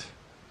 8,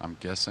 I'm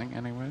guessing,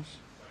 anyways.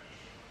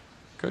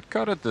 Could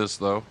cut at this,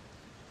 though.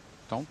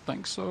 Don't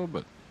think so,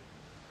 but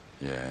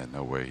yeah,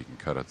 no way he can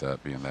cut at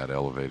that being that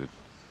elevated.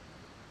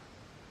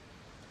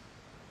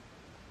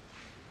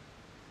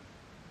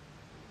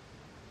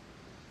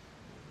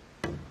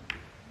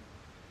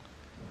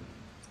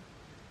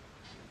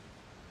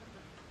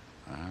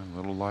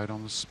 A little light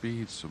on the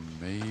speed, so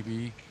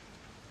maybe.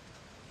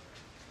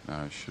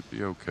 No, it should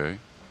be okay.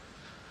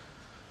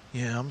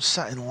 Yeah, I'm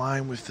sat in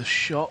line with the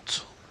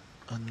shot,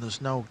 and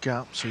there's no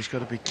gap, so he's got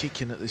to be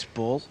kicking at this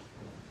ball.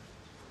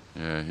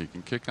 Yeah, he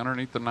can kick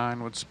underneath the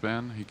 9 with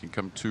spin. He can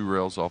come 2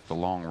 rails off the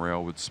long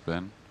rail with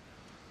spin.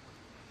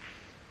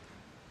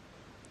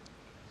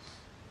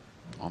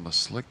 On the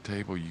slick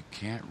table, you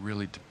can't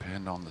really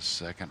depend on the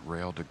second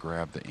rail to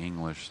grab the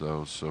English,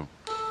 though, so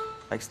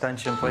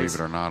Extension, believe please.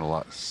 it or not,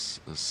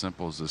 as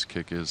simple as this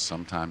kick is,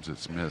 sometimes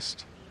it's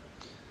missed.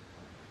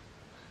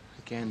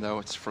 Again, though,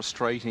 it's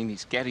frustrating.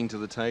 He's getting to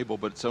the table,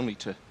 but it's only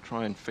to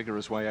try and figure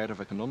his way out of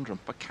a conundrum.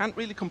 But can't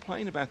really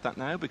complain about that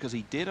now because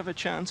he did have a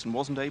chance and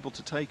wasn't able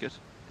to take it.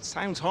 It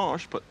sounds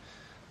harsh, but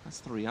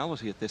that's the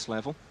reality at this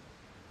level.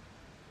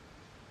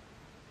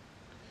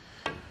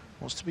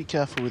 Wants to be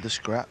careful with the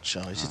scratch.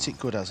 Oh, he's hit it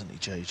good, hasn't he,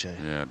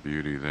 JJ? Yeah,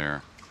 beauty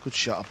there. Good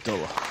shot,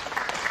 Abdullah.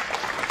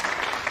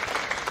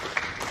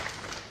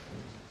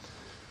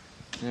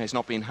 Yeah, he's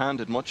not been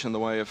handed much in the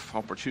way of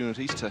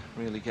opportunities to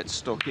really get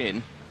stuck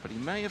in, but he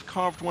may have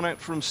carved one out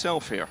for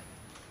himself here,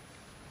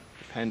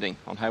 depending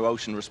on how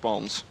Ouschan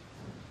responds.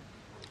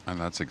 And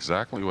that's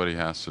exactly what he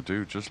has to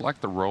do. Just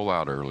like the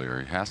rollout earlier,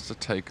 he has to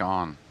take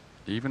on,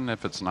 even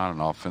if it's not an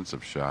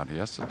offensive shot, he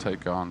has to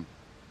take on,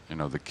 you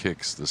know, the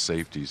kicks, the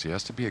safeties. He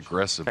has to be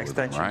aggressive with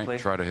them, right? Please.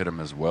 Try to hit him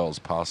as well as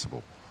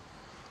possible.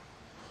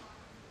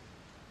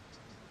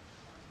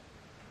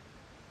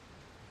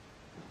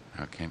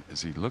 Okay,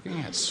 is he looking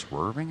at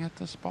swerving at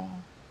this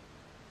ball?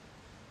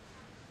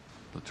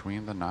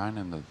 Between the 9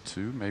 and the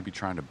 2, maybe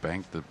trying to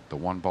bank the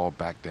 1 ball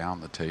back down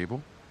the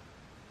table?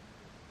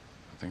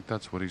 I think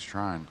that's what he's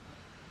trying.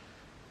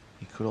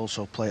 He could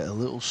also play it a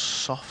little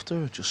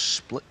softer, just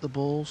split the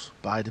balls,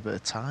 bide a bit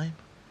of time.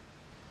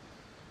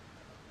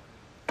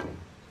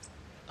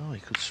 Oh, he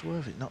could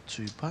swerve it, not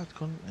too bad,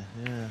 couldn't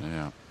he? Yeah.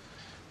 Yeah.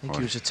 I think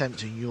he was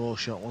attempting your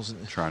shot,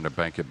 wasn't he? Trying to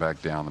bank it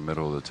back down the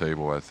middle of the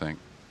table, I think.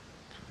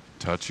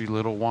 Touchy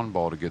little 1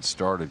 ball to get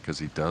started because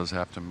he does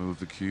have to move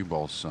the cue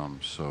ball some,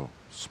 so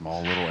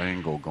small little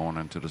angle going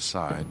into the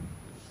side.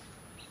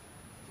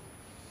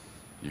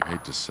 You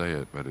hate to say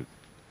it, but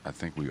I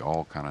think we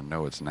all kind of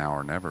know it's now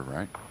or never,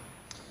 right?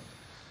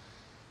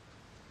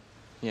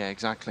 Yeah,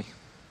 exactly.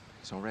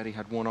 He's already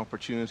had 1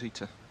 opportunity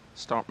to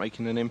start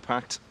making an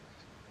impact.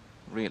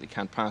 Really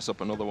can't pass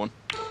up another one.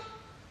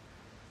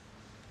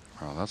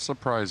 Well, that's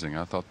surprising.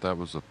 I thought that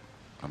was a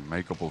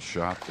makeable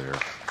shot there.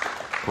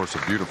 Of course,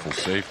 a beautiful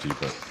safety,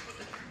 but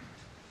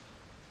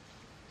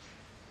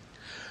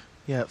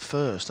Yeah, at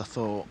first I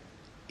thought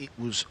it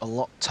was a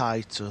lot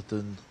tighter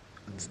than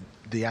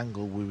the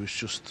angle we was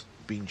just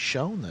being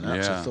shown then. I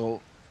Yeah.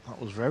 thought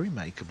that was very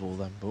makeable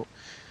then, but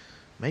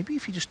maybe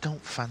if you just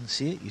don't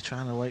fancy it, you're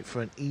trying to wait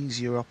for an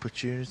easier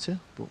opportunity,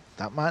 but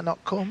that might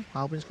not come.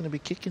 Albin's going to be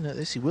kicking at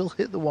this. He will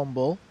hit the 1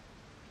 ball.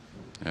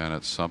 and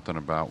it's something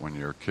about when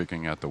you're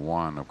kicking at the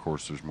 1, of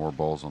course, there's more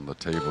balls on the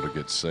table to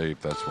get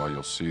safe. That's why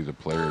you'll see the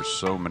players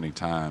so many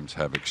times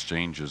have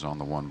exchanges on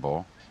the 1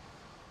 ball.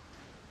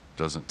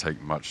 Doesn't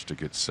take much to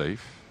get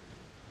safe.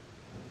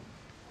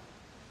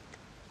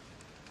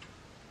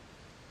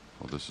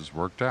 Well, this has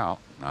worked out.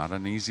 Not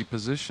an easy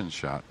position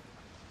shot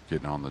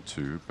getting on the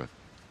 2, but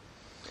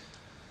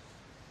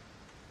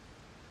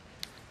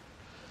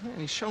Yeah,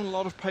 and he's shown a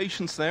lot of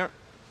patience there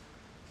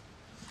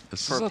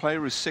this for is a player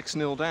who's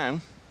 6-0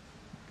 down.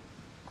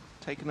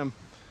 Taken him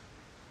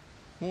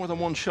more than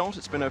 1 shot.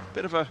 It's been a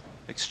bit of a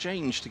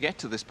exchange to get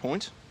to this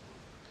point.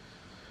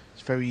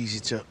 It's very easy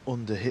to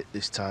underhit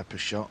this type of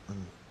shot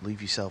and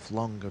leave yourself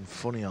long and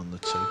funny on the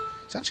 2.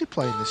 He's actually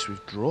playing this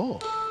with draw.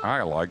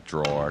 I like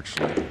draw,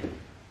 actually.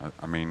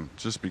 I mean,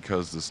 just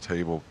because this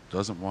table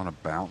doesn't want to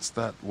bounce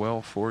that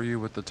well for you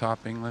with the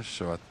top English,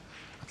 so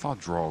I thought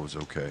draw was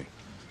okay.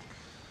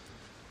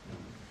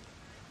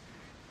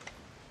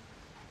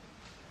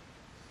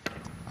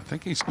 I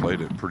think he's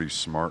played it pretty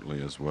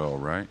smartly as well,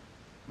 right?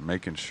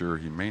 Making sure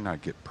he may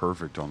not get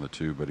perfect on the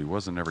 2, but he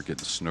wasn't ever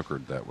getting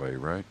snookered that way,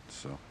 right?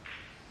 So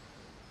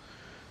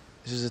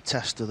This is a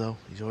tester, though.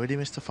 He's already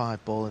missed a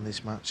 5 ball in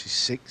this match. He's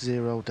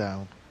 6-0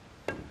 down.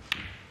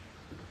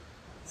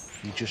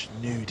 you just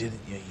knew,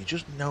 didn't you? You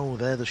just know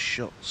they're the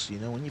shots, you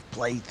know, when you've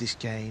played this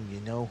game, you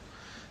know,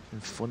 in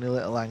funny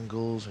little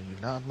angles and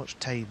you've not had much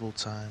table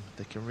time,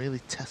 they can really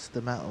test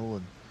the metal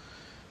and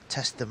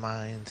test the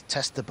mind,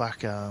 test the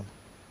back arm.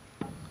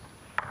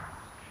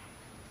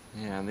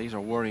 Yeah, and these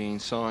are worrying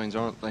signs,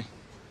 aren't they?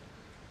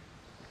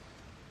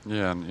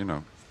 Yeah, and you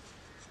know,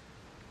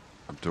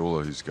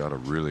 Abdullah, he's got a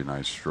really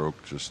nice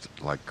stroke, just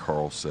like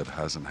Carl said,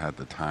 hasn't had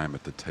the time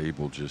at the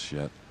table just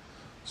yet.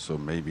 So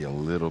maybe a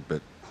little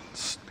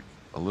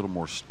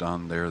more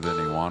stunned there than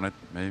he wanted,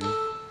 maybe.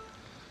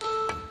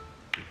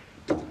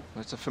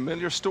 It's a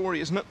familiar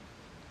story, isn't it?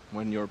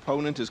 When your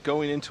opponent is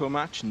going into a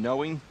match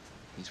knowing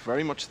he's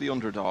very much the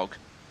underdog,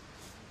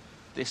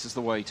 this is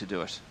the way to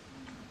do it.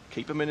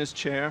 Keep him in his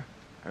chair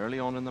early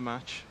on in the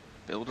match,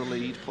 build a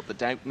lead, put the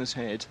doubt in his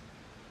head.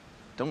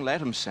 Don't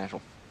let him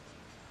settle.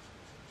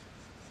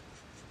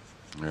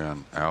 Yeah,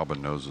 and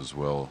Albin knows as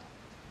well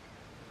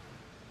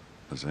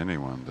as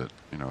anyone that,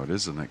 you know, it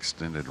is an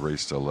extended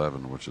race to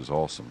 11, which is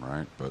awesome,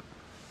 right? But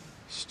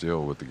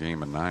still, with the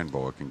game of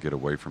 9-ball, it can get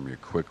away from you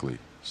quickly.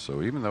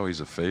 So even though he's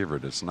a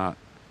favorite, it's not,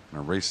 in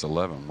a race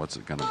 11, what's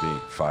it going to be?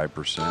 5%,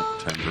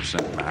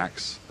 10%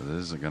 max? It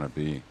isn't going to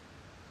be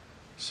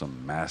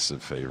some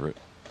massive favorite.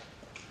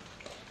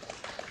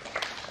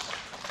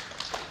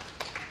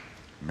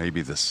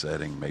 Maybe the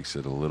setting makes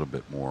it a little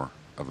bit more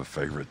of a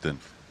favorite than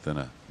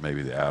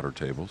maybe the outer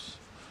tables.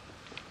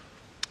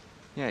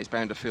 Yeah, he's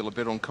bound to feel a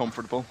bit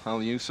uncomfortable,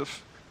 Alyousef.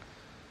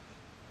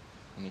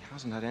 And he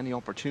hasn't had any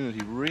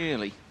opportunity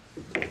really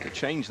to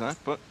change that,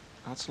 but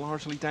that's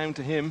largely down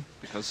to him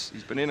because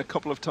he's been in a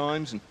couple of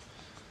times and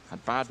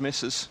had bad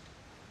misses.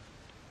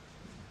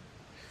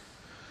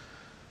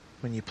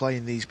 When you play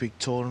in these big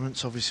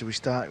tournaments, obviously we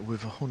started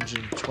with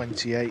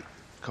 128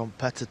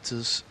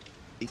 competitors.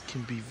 It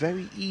can be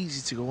very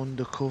easy to go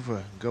undercover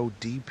and go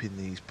deep in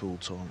these pool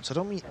tournaments. I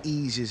don't mean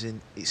easy as in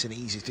it's an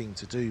easy thing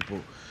to do,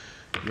 but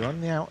you're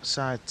on the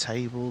outside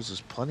tables,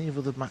 there's plenty of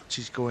other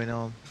matches going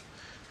on.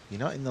 You're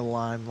not in the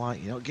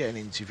limelight, you're not getting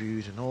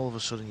interviewed, and all of a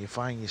sudden you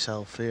find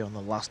yourself here on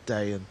the last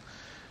day, and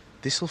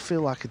this will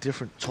feel like a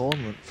different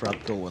tournament for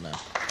Abdullah now.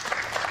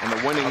 And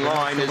the winning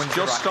line is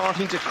just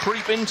starting to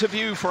creep into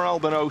view for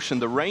Albin Ouschan.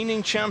 The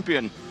reigning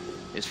champion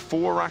is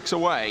 4 racks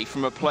away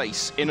from a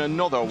place in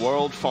another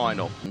world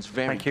final. He's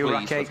very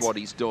pleased with what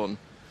he's done.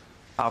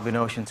 Albin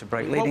Ouschan to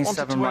break, leading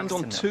 7 racks. racks To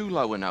end on too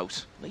low a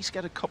note. At least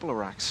get a couple of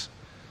racks.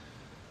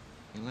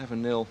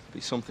 11-0 be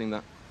something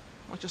that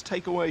might just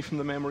take away from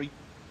the memory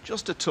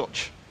just a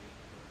touch.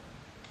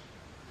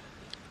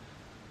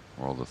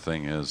 Well, the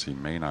thing is, he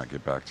may not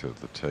get back to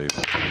the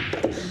table.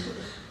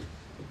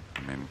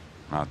 I mean,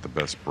 not the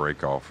best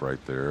break off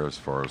right there as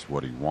far as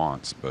what he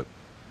wants, but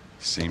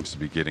seems to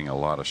be getting a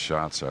lot of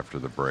shots after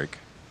the break.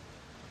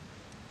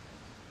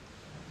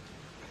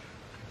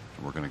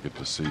 We're going to get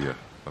to see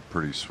a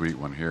pretty sweet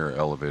one here,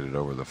 elevated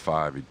over the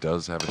 5. He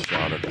does have a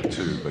shot at the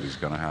 2, but he's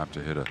going to have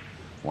to hit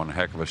one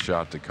heck of a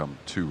shot to come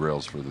 2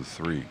 rails for the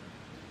 3.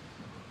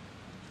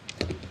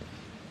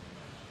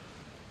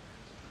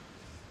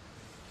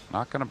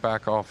 Not going to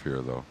back off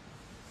here, though.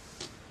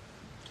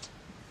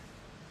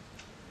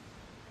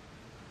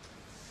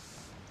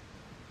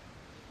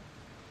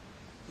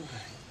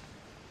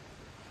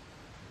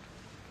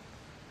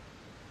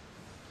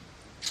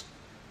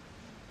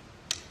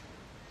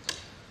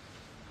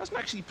 Hasn't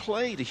actually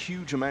played a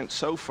huge amount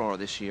so far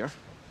this year.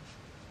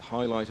 The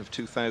highlight of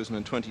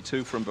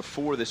 2022 from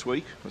before this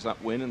week was that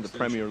win in the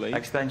Premier League.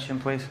 Extension,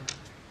 please.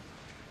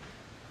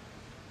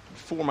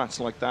 Formats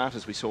like that,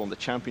 as we saw in the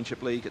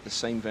Championship League at the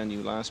same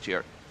venue last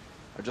year,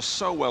 are just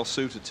so well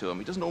suited to him.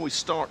 He doesn't always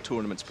start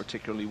tournaments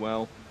particularly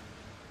well.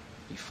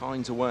 He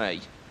finds a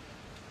way,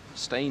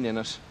 staying in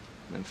it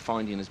and then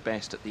finding his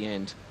best at the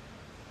end.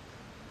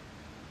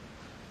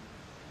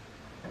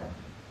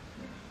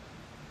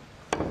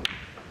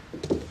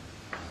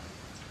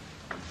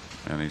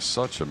 And he's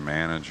such a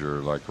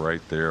manager, like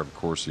right there, of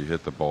course he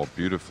hit the ball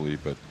beautifully,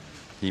 but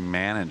he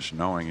managed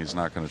knowing he's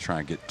not going to try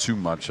and get too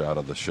much out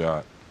of the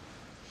shot.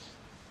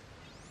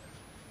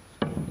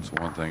 It's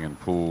one thing in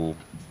pool,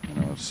 you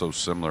know, it's so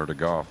similar to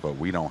golf, but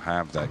we don't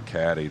have that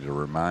caddy to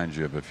remind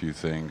you of a few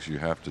things. You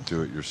have to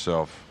do it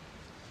yourself.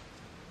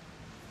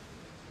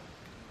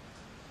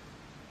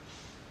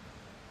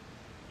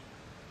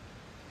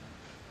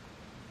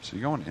 So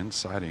you going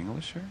inside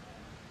English here?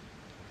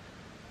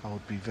 I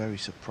would be very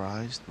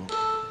surprised, but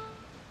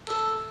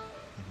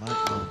he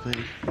might well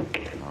be.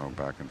 Oh,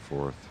 back and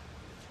forth.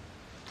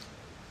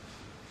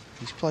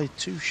 He's played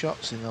 2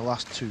 shots in the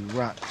last 2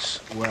 racks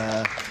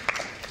where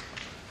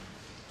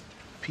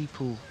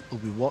people will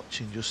be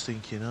watching just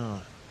thinking,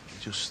 oh,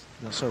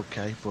 that's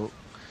okay, but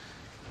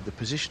the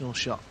positional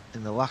shot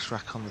in the last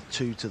rack on the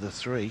 2 to the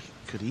 3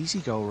 could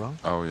easily go wrong.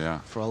 Oh, yeah.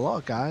 For a lot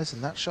of guys,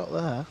 and that shot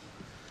there.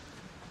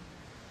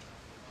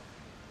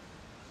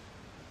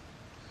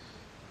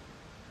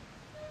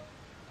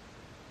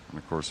 And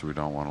of course, we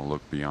don't want to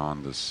look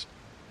beyond this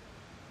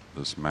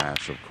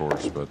match, of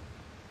course, but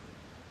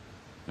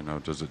you know,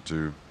 does it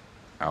do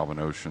Albin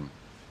Ouschan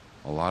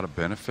a lot of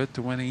benefit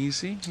to win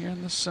easy here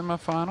in the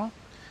semifinal?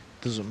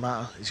 Doesn't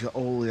matter. He's got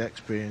all the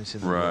experience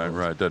in the world.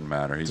 Right. Doesn't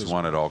matter. He's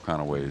won it all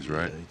kind of ways,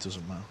 right? Yeah, it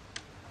doesn't matter.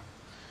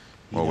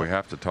 Well, we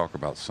have to talk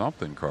about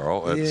something,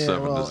 Carl, at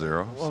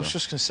 7-0. Well, I was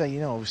just going to say,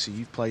 you know, obviously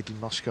you've played in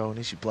Moscow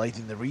and you played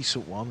in the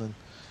recent one, and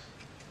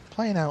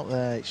playing out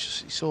there,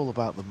 it's all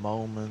about the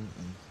moment.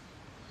 And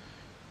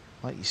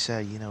like you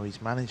say, you know,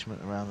 his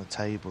management around the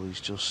table is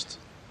just,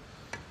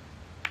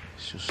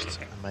 it's just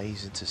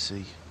amazing to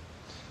see.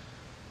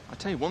 I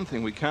tell you one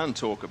thing we can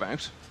talk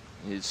about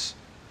is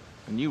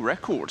a new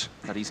record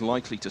that he's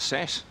likely to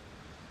set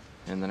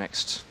in the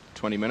next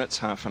 20 minutes,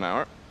 half an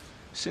hour.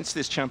 Since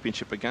this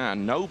championship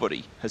began,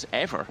 nobody has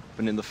ever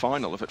been in the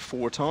final of it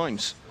 4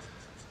 times.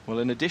 Well,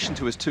 in addition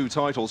to his 2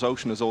 titles,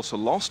 Ouschan has also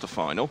lost a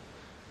final.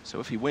 So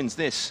if he wins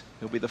this,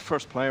 he'll be the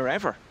first player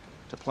ever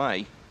to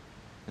play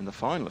in the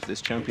final of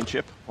this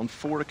championship on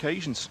 4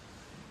 occasions.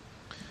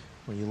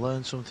 Well, you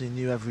learn something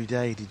new every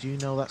day. Did you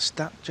know that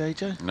stat,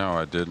 JJ? No,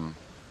 I didn't.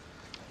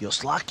 You're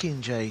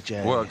slacking,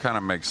 JJ. Well, it kind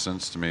of makes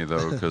sense to me,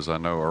 though, because I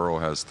know Earl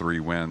has 3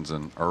 wins,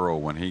 and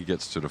Earl, when he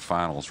gets to the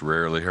finals,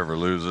 rarely ever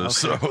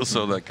loses. Okay.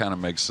 So that kind of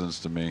makes sense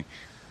to me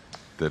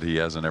that he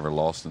hasn't ever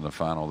lost in the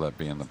final, that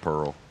being the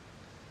Pearl.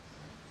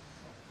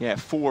 Yeah,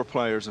 4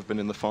 players have been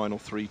in the final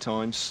 3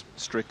 times.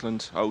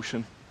 Strickland,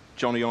 Ouschan,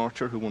 Johnny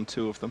Archer, who won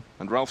 2 of them,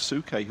 and Ralph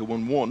Souquet, who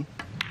won 1.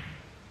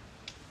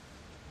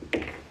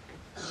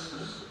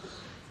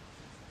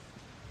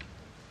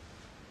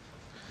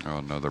 Oh,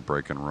 another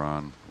break and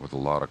run with a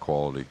lot of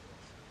quality.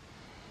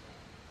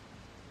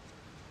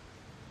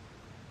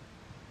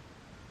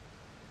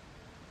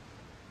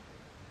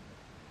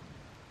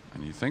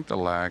 And you think the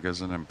lag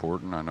isn't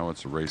important? I know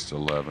it's a race to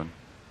 11,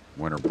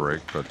 winter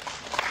break, but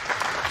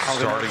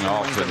starting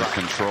off in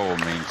control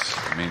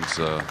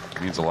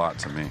means a lot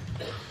to me.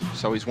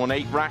 So he's won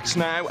 8 racks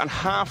now, and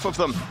half of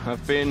them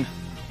have been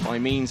by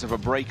means of a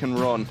break and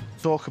run.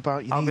 Talk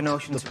about you need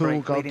the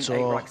pool gods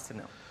or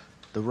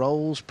the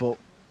rolls, but,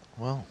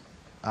 well,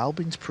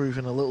 Albin's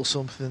proving a little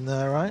something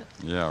there, right?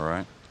 Yeah,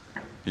 right.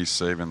 He's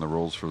saving the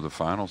rolls for the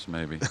finals,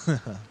 maybe.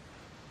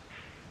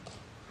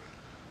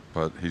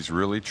 But he's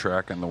really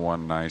tracking the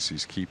one nice.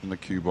 He's keeping the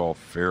cue ball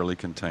fairly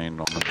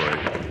contained on the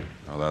break.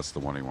 Oh, that's the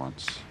one he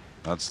wants.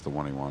 That's the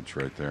one he wants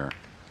right there.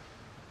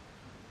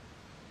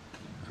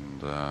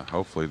 And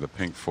hopefully the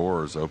pink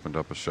 4 has opened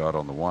up a shot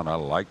on the 1. I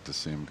like to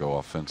see him go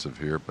offensive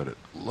here, but it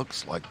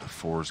looks like the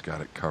 4's got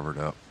it covered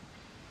up.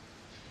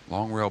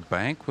 Long rail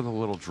bank with a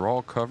little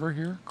draw cover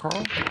here,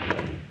 Carl?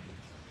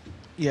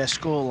 Yeah,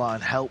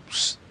 scoreline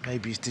helps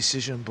maybe his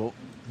decision, but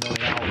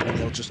knowing Albin,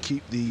 he'll just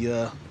keep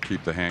the...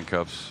 keep the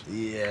handcuffs.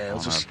 Yeah,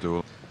 he'll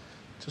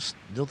just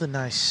another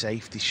nice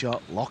safety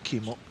shot, lock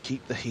him up,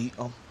 keep the heat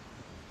on.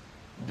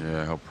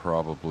 Yeah, he'll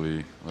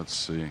probably, let's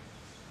see,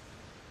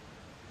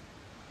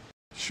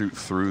 shoot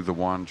through the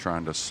 1,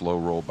 trying to slow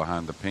roll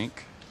behind the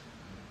pink.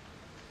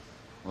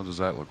 What does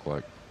that look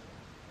like?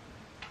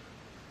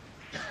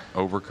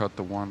 Overcut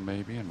the 1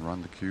 maybe and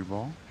run the cue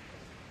ball.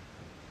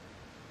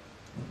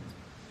 I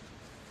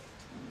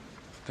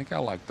think I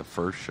like the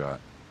first shot.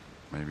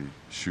 Maybe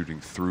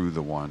shooting through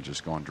the 1,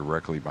 just going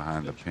directly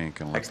behind the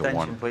pink and let the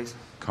 1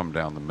 come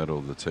down the middle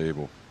of the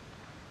table.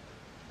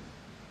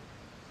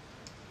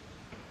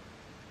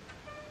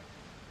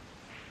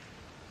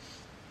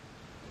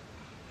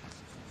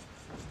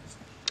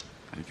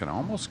 You can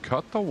almost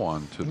cut the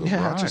 1 to the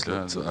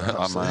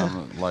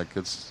right. Like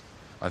it's.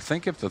 I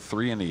think if the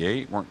 3 and the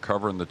 8 weren't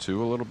covering the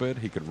 2 a little bit,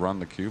 he could run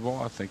the cue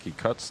ball. I think he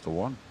cuts the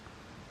 1.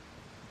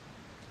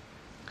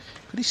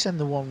 Could he send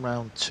the 1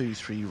 round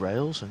 2-3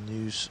 rails and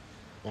use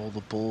all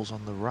the balls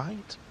on the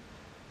right?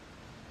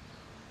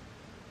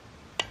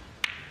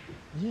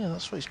 Yeah,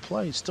 that's what he's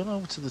played. He's done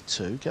over to the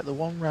 2, get the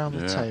 1 round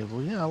the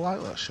table. Yeah, I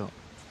like that shot.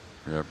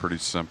 Yeah, pretty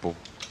simple.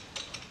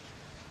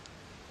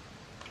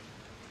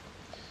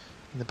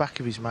 In the back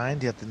of his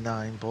mind, he had the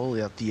 9 ball,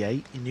 he had the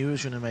 8. He knew he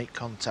was going to make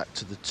contact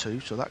to the 2,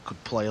 so that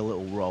could play a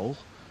little role.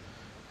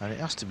 And it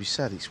has to be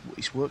said,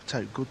 it's worked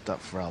out good, that,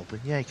 for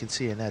Albin. Yeah, you can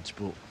see an edge,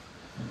 but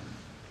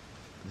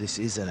this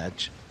is an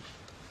edge.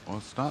 Well,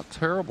 it's not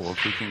terrible if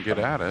he can get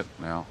at it.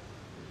 Now,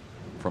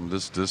 from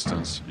this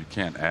distance, you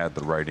can't add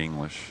the right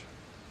English.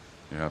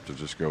 You have to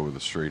just go with a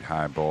straight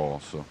high ball.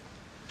 So,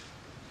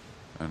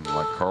 and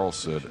like Carl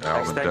said,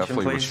 Albin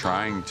definitely was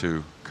trying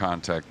to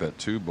contact that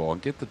 2 ball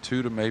and get the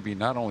 2 to maybe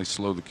not only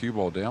slow the cue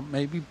ball down,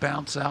 maybe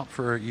bounce out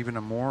for even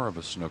a more of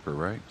a snooker,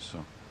 right?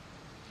 So.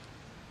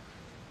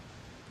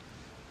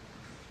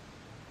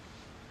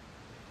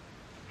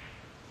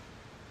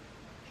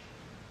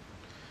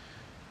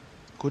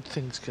 Good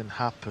things can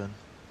happen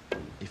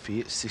if he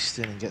hits this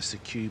in and gets the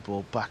cue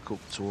ball back up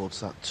towards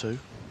that 2.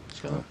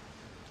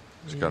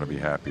 He's got to be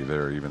happy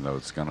there, even though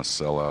it's going to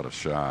sell out a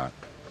shot.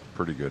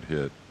 Pretty good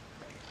hit.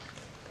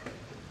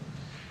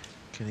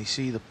 Can he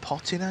see the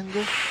potting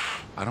angle?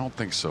 I don't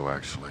think so,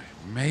 actually.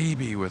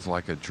 Maybe with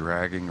like a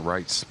dragging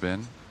right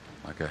spin,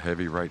 like a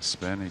heavy right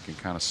spin, he can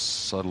kind of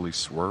subtly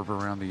swerve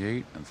around the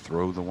 8 and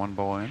throw the 1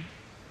 ball in.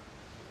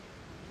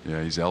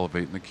 Yeah, he's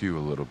elevating the cue a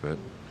little bit.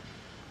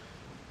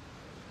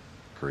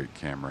 Great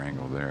camera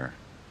angle there.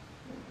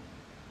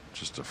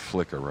 just a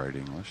flick of right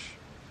English.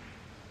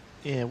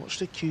 Yeah, watch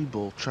the cue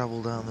ball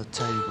travel down the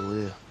table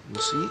here.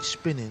 You'll see it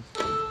spinning.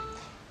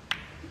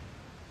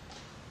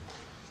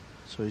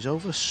 So he's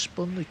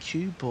overspun the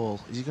cue ball.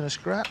 Is he going to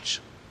scratch?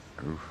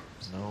 Oof.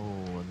 No,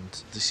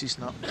 and this is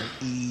not an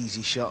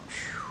easy shot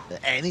at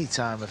any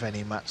time of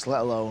any match,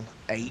 let alone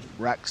 8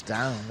 racks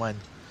down when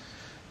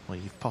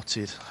you've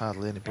potted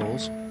hardly any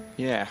balls.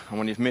 Yeah, and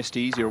when you've missed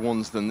easier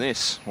ones than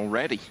this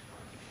already.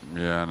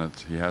 Yeah, and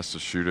he has to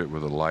shoot it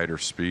with a lighter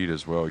speed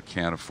as well. He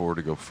can't afford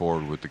to go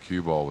forward with the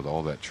cue ball with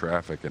all that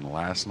traffic. And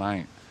last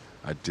night,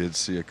 I did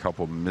see a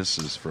couple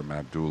misses from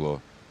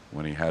Abdullah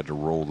when he had to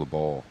roll the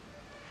ball.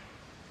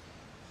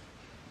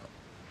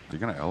 Are you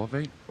going to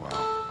elevate?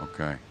 Wow,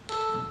 okay.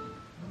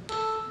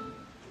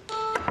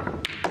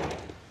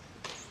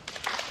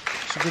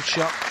 It's a good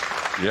shot.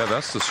 Yeah,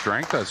 that's the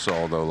strength I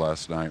saw, though,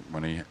 last night.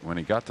 When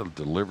he got to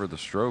deliver the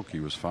stroke, he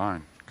was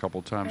fine. A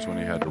couple times when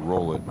he had to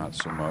roll it, not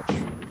so much.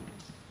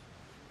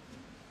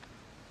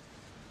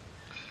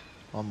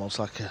 Almost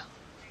like a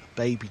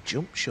baby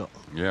jump shot.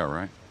 Yeah,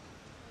 right.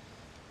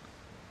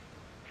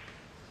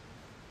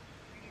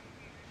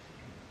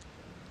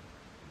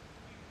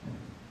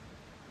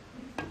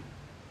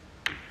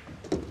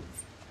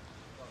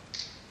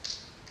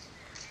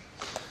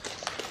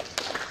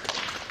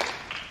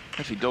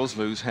 If he does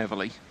lose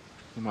heavily,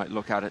 you might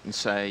look at it and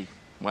say,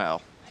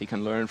 well, he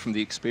can learn from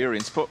the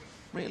experience. But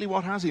really,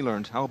 what has he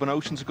learned? Albin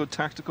Ouschan's a good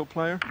tactical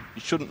player.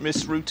 He shouldn't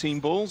miss routine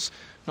balls.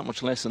 Not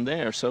much lesson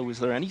there. So is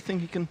there anything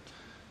he can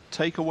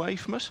take away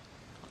from it?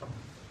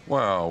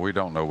 Well, we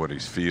don't know what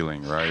he's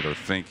feeling, right, or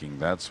thinking.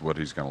 That's what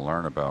he's going to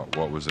learn about,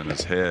 what was in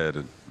his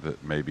head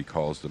that maybe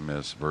caused a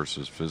miss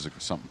versus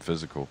something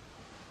physical.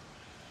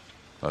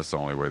 That's the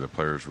only way the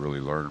players really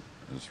learn.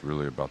 It's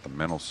really about the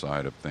mental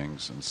side of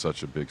things in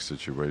such a big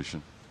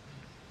situation.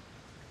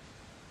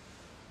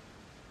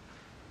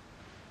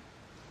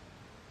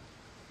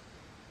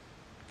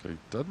 Okay,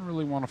 doesn't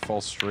really want to fall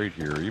straight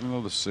here, even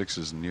though the 6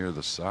 is near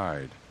the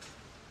side.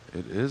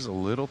 It is a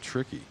little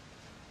tricky.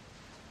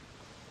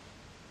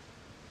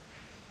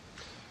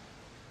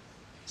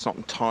 It's not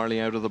entirely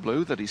out of the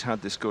blue that he's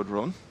had this good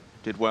run.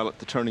 Did well at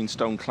the Turning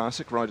Stone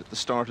Classic right at the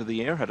start of the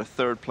year. Had a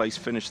 3rd place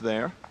finish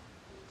there.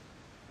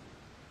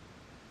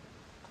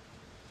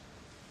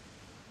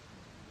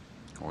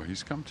 Well,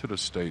 he's come to the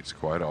States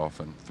quite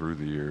often through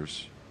the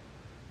years.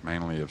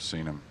 Mainly I've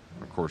seen him,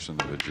 of course, in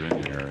the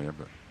Virginia area,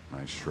 but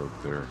nice stroke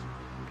there.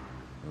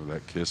 Oh,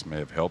 that kiss may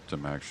have helped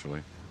him,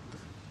 actually.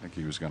 I think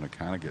he was going to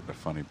kind of get in a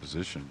funny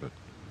position, but...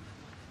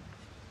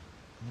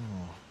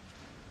 Oh.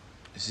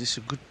 Is this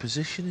a good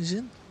position he's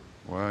in?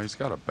 Well, he's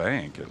got a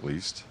bank, at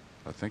least.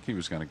 I think he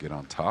was going to get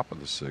on top of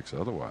the 6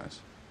 otherwise.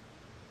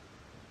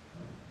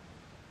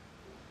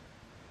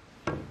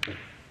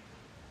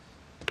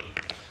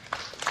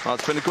 Well,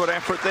 it's been a good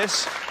effort,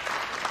 this.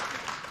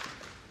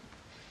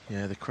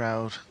 Yeah, the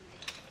crowd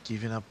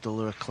giving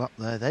Abdullah a clap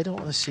there. They don't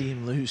want to see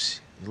him lose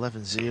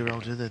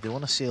 11-0, do they? They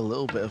want to see a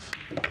little bit of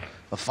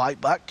a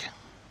fight back.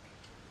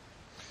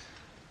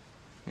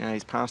 Yeah,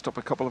 he's passed up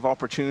a couple of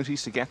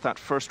opportunities to get that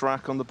first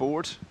rack on the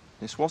board.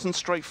 This wasn't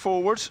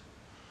straightforward.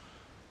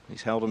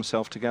 He's held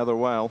himself together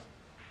well.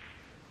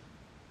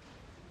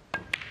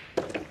 And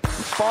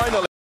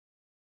finally...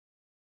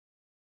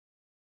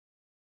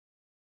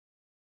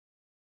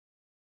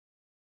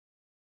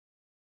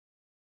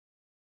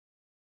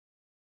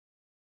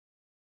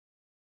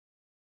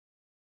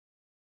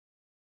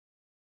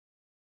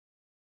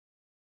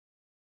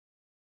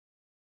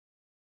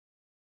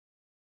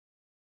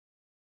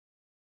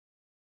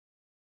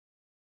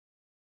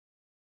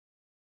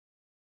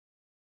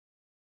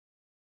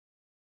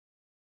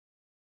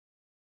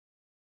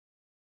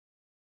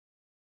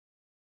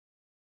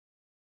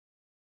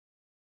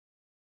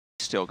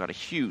 Still got a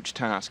huge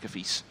task if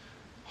he's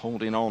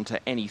holding on to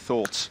any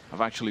thoughts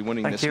of actually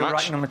winning this match.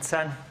 Rack number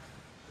 10.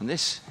 And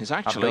this is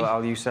actually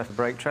Abdullah Alyousef a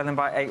break, trailing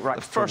by 8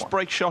 racks. the first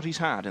break shot he's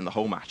had in the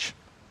whole match.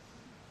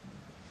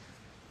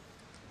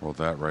 Well,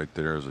 that right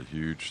there is a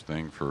huge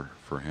thing for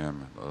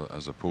him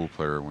as a pool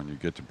player. When you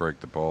get to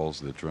break the balls,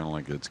 the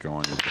adrenaline gets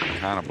going. You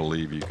kind of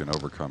believe you can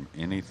overcome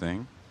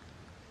anything.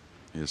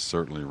 He has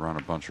certainly run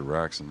a bunch of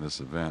racks in this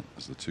event.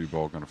 Is the 2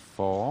 ball going to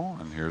fall?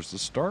 And here's the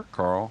start,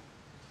 Carl.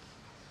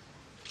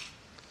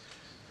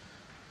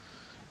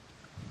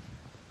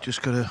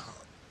 Just got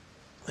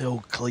the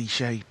old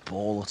cliche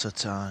ball at a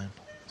time.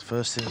 The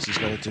first thing he's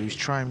got to do is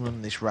try and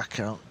run this rack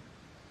out,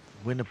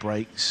 win the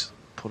breaks,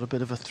 put a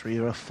bit of a 3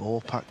 or a 4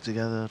 pack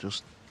together,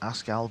 just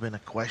ask Albin a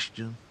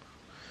question.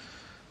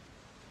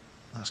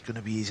 That's going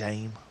to be his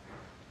aim.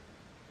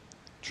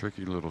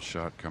 Tricky little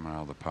shot coming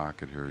out of the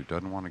pocket here. He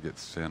doesn't want to get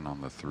thin on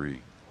the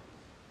 3.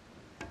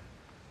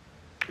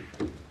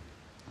 Oh,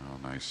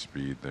 nice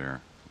speed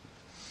there.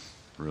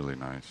 Really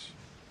nice.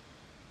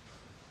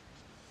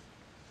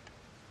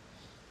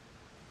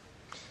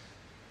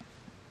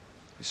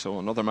 We saw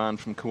another man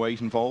from Kuwait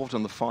involved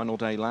on the final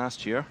day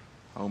last year,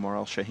 Omar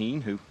Al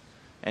Shaheen, who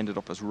ended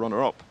up as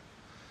runner-up.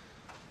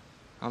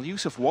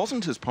 Alyousef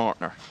wasn't his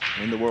partner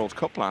in the World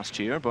Cup last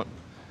year, but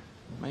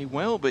may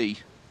well be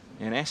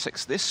in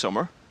Essex this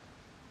summer.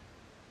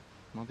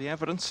 Well, the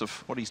evidence of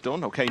what he's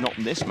done, okay, not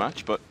in this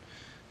match, but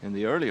in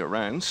the earlier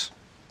rounds,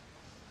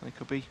 they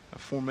could be a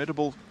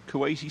formidable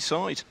Kuwaiti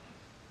side.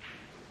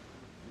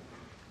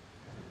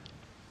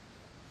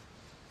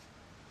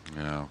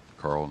 Yeah,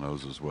 Carl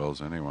knows as well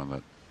as anyone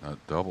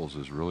that doubles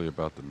is really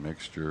about the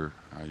mixture,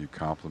 how you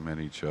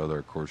complement each other.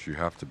 Of course, you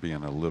have to be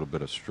in a little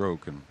bit of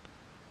stroke and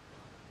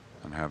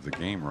have the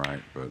game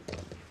right, but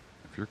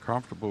if you're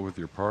comfortable with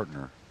your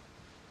partner,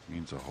 it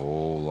means a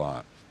whole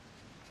lot.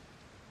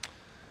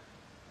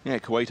 Yeah,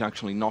 Kuwait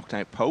actually knocked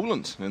out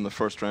Poland in the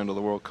first round of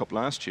the World Cup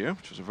last year,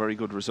 which was a very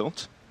good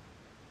result.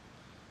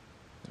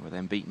 They were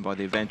then beaten by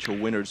the eventual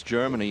winners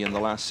Germany in the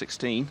last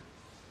 16.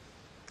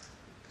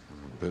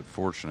 A bit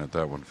fortunate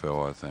that one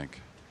fell, I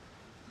think.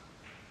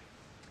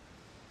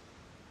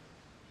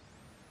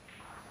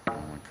 We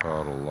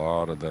caught a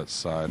lot of that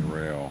side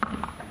rail.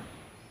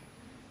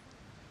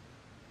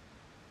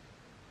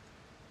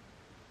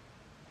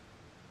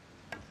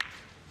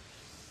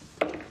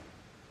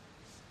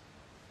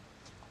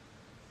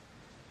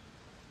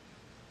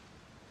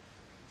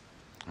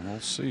 And we'll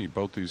see.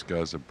 Both these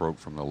guys have broke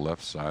from the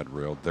left side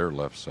rail, their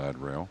left side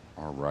rail,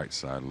 our right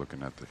side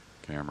looking at the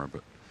camera.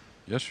 But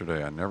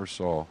yesterday I never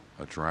saw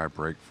a dry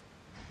break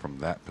from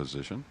that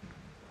position.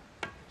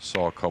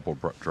 Saw a couple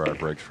dry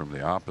breaks from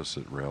the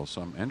opposite rail,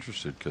 so I'm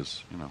interested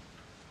because, you know,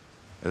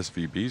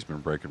 SVB's been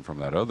breaking from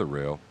that other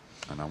rail,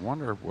 and I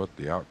wonder what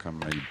the outcome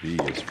may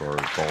be as far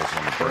as balls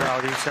on the break.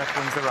 Abdullah Alyousef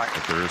wins the racket.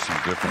 If there is some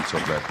difference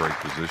of that break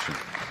position.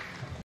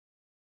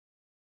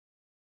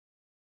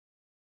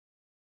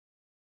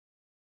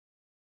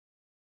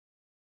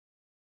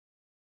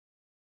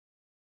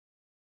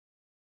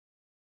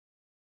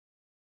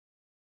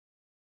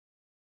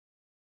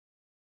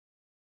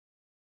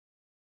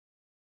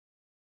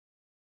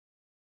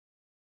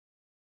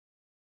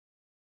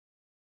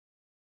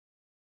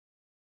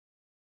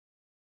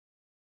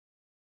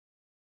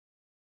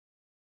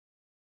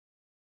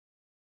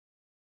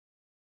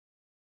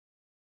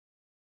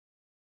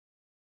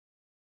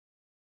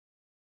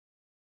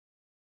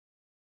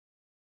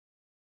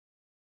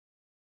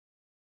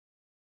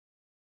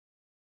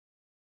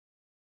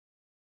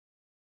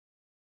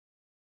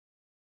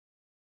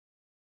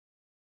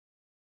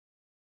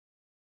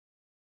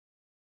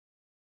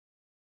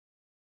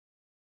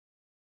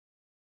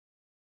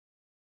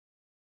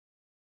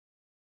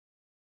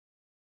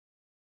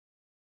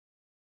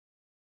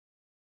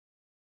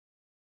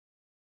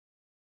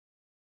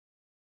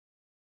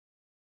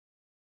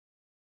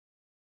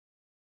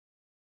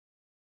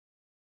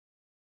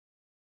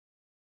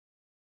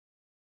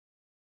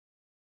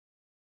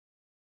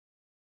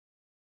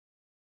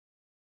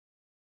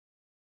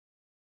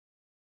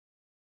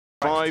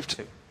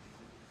 Survived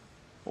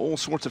all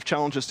sorts of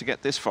challenges to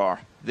get this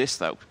far. This,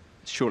 though,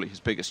 is surely his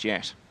biggest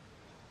yet.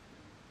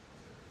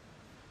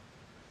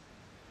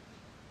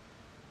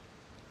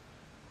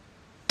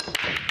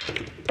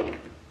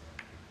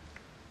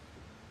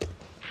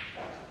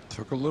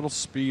 Took a little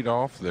speed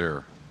off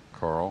there,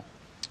 Carl.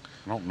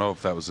 I don't know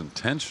if that was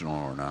intentional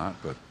or not,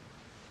 but...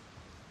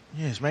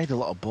 Yeah, he's made a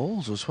lot of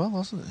balls as well,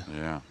 hasn't he?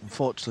 Yeah.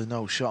 Unfortunately,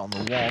 no shot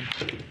on the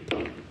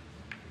one.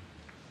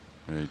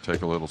 Yeah, you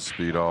take a little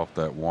speed off,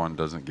 that one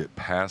doesn't get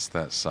past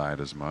that side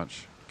as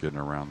much, getting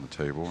around the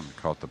table, and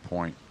caught the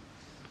point.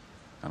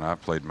 And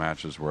I've played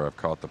matches where I've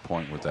caught the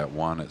point with that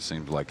one. It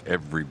seems like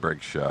every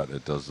break shot,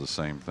 it does the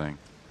same thing.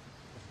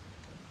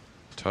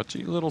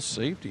 Touchy little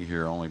safety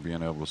here, only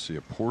being able to see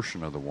a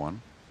portion of the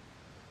one.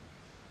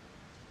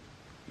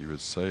 You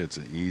would say it's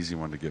an easy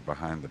one to get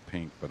behind the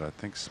pink, but I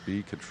think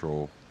speed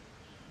control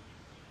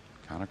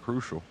kind of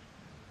crucial.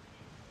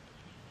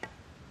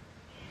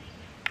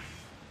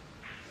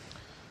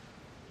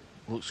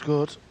 Looks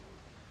good.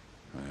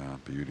 Yeah,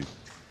 beauty.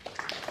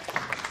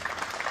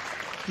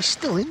 He's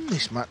still in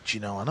this match,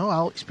 you know. I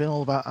know it's been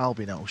all about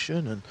Albin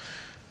Ouschan, and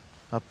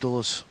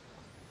Abdullah's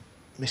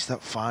missed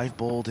that 5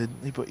 ball,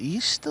 didn't he? But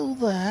he's still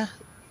there.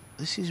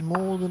 This is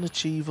more than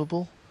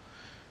achievable.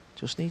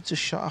 Just needs a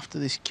shot after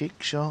this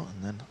kick shot,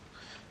 and then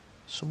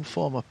some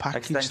form of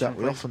package Extension, that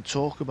we often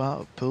talk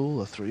about at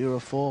pool, a 3 or a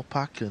 4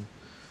 pack. And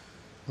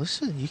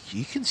listen,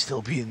 you can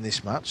still be in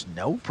this match,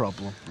 no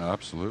problem.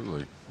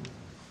 Absolutely.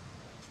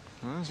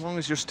 Well, as long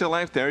as you're still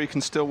out there, you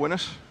can still win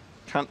it.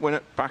 Can't win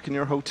it back in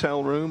your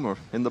hotel room or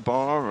in the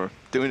bar or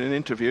doing an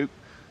interview.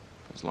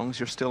 As long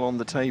as you're still on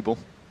the table,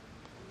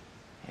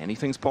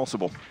 anything's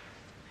possible.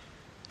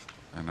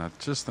 And I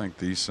just think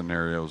these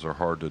scenarios are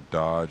hard to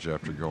dodge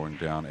after going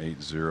down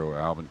 8-0.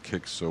 Albin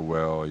kicks so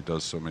well. He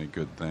does so many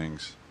good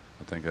things.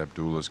 I think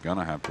Abdullah's going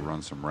to have to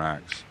run some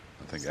racks.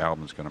 I think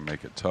Albin's going to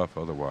make it tough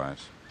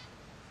otherwise.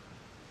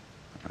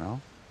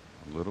 Well,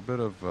 a little bit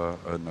of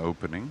an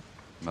opening.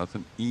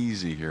 Nothing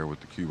easy here with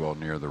the cue ball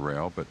near the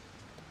rail, but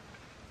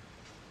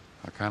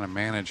I kind of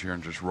manage here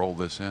and just roll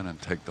this in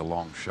and take the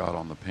long shot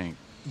on the pink.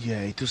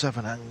 Yeah, he does have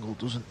an angle,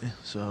 doesn't he?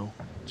 So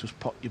just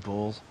pop your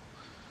ball.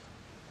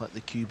 Let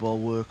the cue ball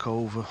work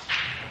over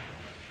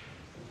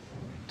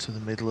to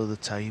the middle of the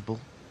table.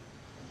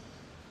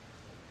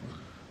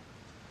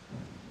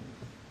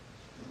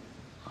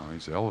 Oh,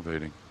 he's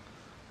elevating.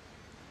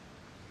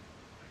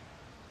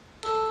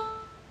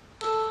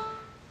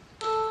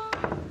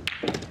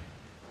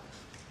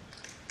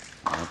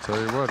 I'll tell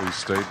you what, he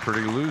stayed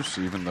pretty loose,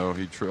 even though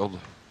he trailed,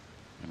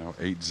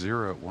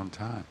 8-0 at one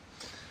time.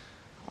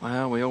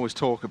 Well, we always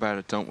talk about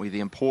it, don't we? The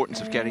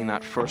importance of getting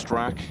that first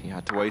rack. He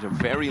had to wait a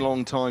very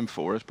long time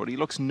for it, but he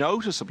looks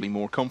noticeably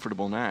more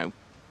comfortable now.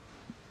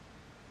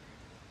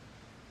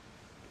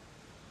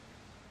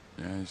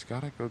 Yeah, he's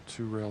got to go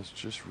 2 rails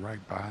just right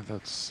by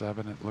that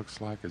 7, it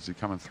looks like. Is he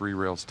coming 3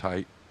 rails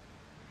tight?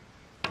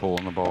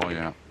 Pulling the ball,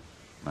 yeah.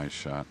 Nice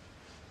shot.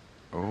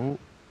 Oh.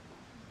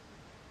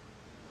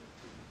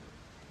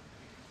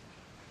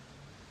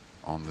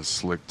 On the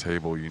slick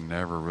table, you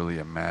never really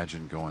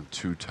imagine going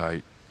too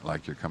tight,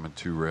 like you're coming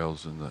 2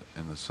 rails in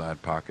the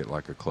side pocket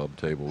like a club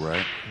table,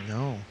 right?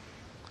 No.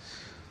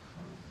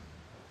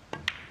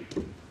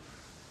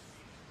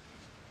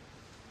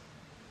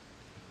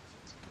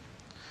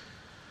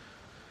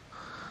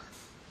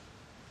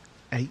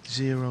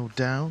 $8-0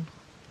 down.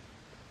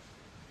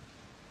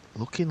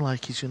 Looking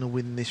like he's going to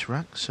win this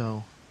rack,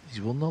 so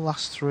he's won the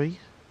last 3.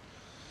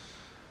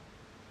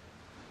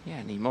 Yeah,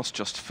 and he must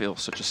just feel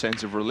such a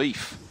sense of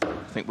relief.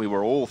 I think we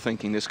were all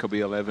thinking this could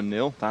be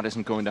 11-0. That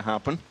isn't going to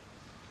happen.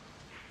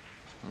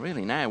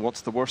 Really now,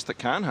 what's the worst that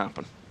can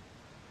happen?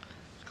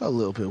 He's got a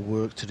little bit of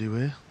work to do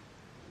here.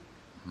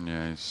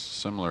 Yeah, he's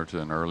similar to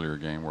an earlier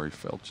game where he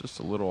felt just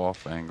a little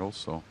off angle,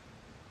 so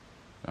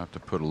I have to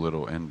put a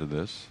little into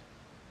this.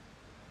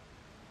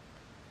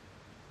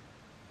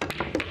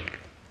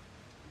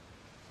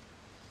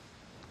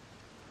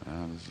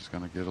 This is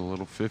going to get a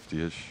little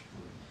 50-ish.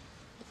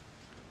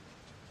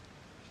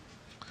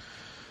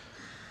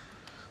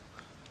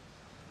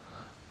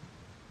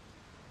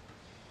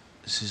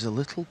 This is a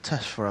little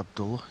test for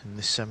Abdullah in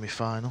this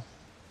semi-final.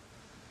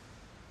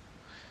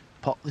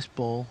 Pop this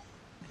ball,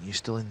 and you're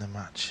still in the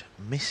match.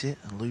 Miss it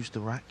and lose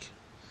the rack.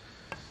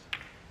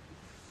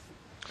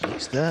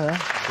 It's there.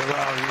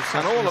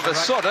 And all of a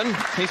sudden,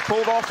 he's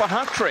pulled off a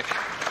hat-trick.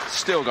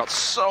 Still got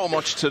so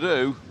much to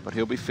do, but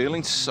he'll be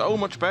feeling so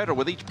much better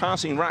with each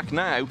passing rack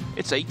now.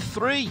 It's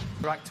 8-3.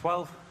 Rack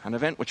 12. An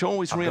event which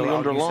always really Abdullah Alyousef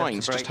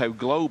underlines to break. just how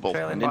global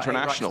Trailing and by 8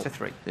 international racks to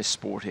 3. this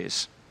sport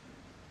is.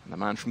 And the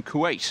man from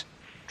Kuwait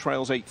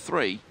trails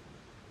 8-3,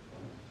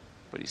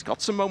 but he's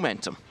got some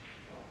momentum.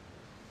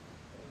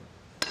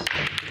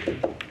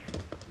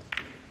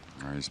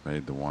 He's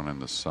made the 1 in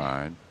the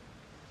side.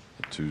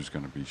 The 2's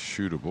going to be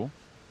shootable.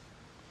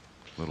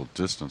 Little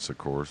distance, of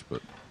course,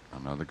 but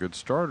another good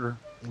starter.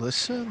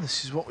 Listen,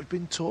 this is what we've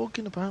been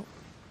talking about.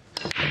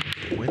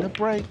 Winner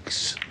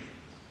breaks.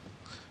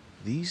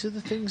 These are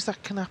the things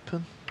that can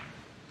happen.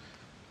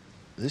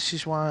 This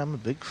is why I'm a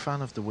big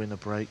fan of the winner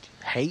break.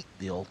 Hate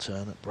the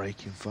alternate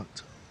break, in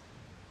fact.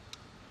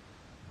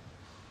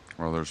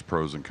 Well, there's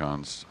pros and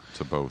cons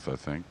to both, I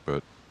think,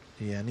 but...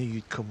 Yeah, I knew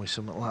you'd come with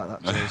something like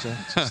that, Jose,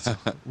 just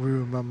to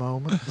ruin my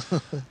moment.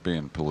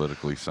 Being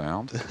politically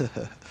sound.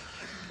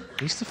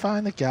 Needs to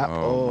find the gap.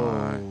 Oh,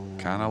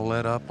 my. Kind of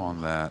let up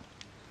on that.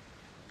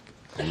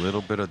 A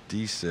little bit of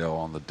decel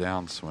on the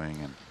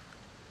downswing.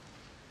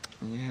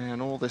 Yeah,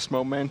 and all this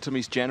momentum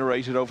he's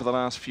generated over the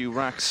last few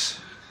racks,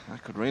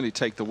 that could really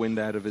take the wind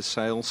out of his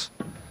sails.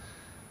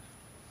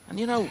 And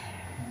you know,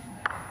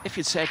 if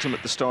you'd said to him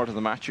at the start of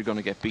the match you're going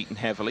to get beaten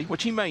heavily,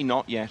 which he may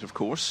not yet, of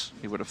course,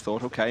 he would have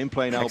thought, okay, I'm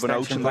playing Albin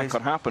Ouschan, that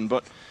could happen.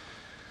 But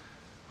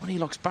when he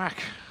looks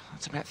back,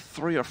 that's about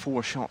 3 or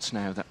 4 shots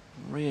now that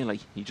really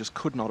he just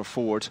could not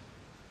afford.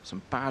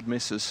 Some bad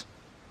misses.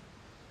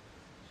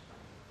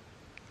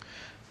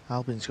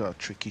 Albin's got a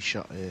tricky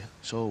shot here.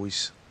 It's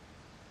always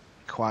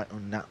quite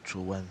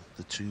unnatural when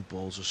the 2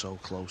 balls are so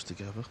close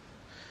together.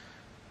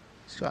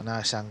 He's got a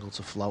nice angle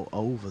to float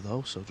over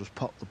though, so just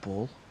pop the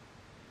ball.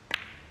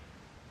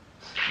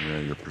 Yeah,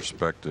 your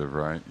perspective,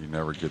 right? You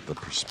never get the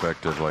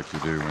perspective like you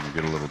do when you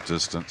get a little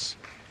distance.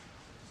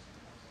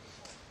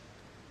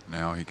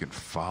 Now he can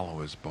follow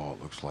his ball,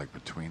 it looks like,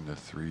 between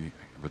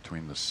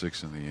the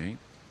 6 and the 8.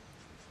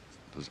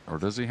 Or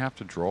does he have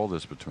to draw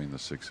this between the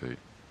 6-8?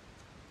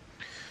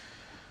 I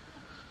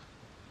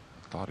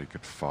thought he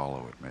could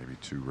follow it, maybe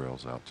 2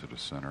 rails out to the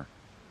center.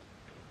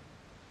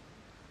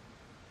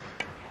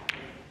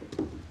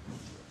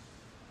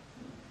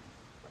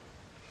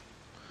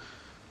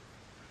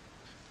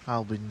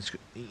 Albin's,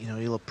 you know,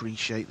 he'll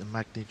appreciate the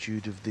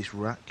magnitude of this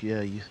rack.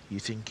 Yeah, you're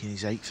thinking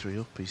he's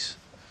 8-3 up,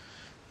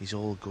 he's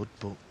all good,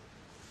 but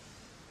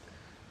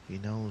he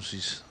knows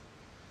he's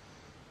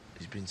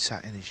been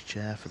sat in his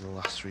chair for the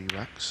last 3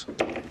 racks.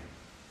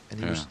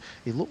 And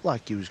he looked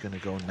like he was going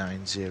to go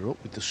 9-0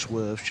 up with the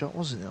swerve shot,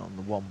 wasn't it, on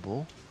the 1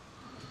 ball?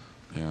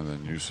 Yeah,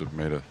 then Youssef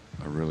made a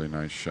really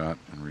nice shot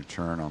in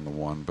return on the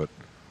 1. But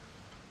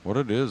what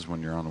it is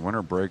when you're on the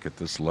winter break at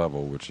this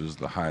level, which is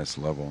the highest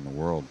level in the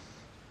world,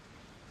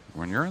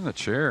 when you're in the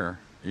chair,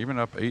 even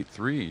up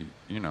 8-3,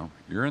 you know,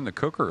 you're in the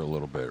cooker a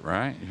little bit,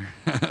 right?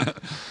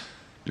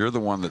 You're the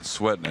one that's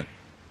sweating it,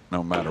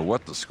 no matter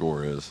what the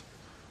score is.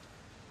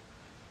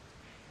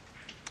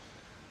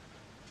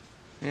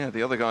 Yeah,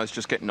 the other guy's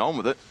just getting on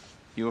with it.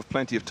 you have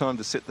plenty of time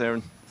to sit there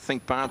and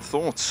think bad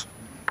thoughts.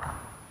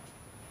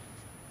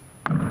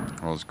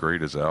 Well, as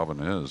great as Albin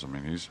is, I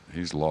mean,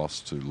 he's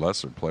lost to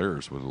lesser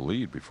players with a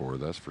lead before,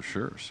 that's for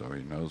sure. So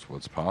he knows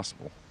what's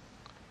possible.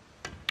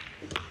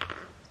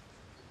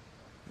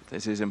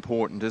 This is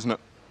important, isn't it?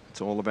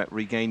 It's all about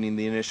regaining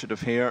the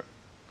initiative here.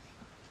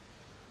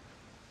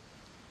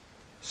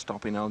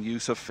 Stopping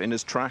Alyousef in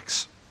his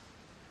tracks.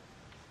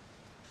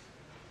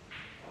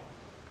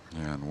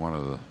 Yeah, and one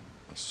of a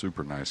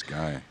super nice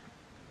guy,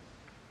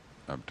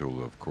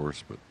 Abdullah, of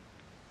course, but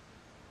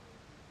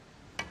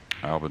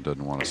Albin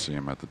doesn't want to see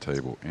him at the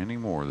table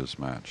anymore this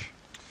match.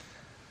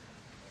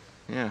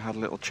 Yeah, had a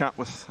little chat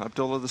with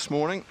Abdullah this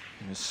morning.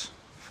 He was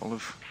full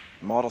of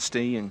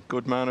modesty and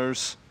good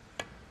manners.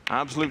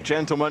 Absolute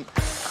gentleman.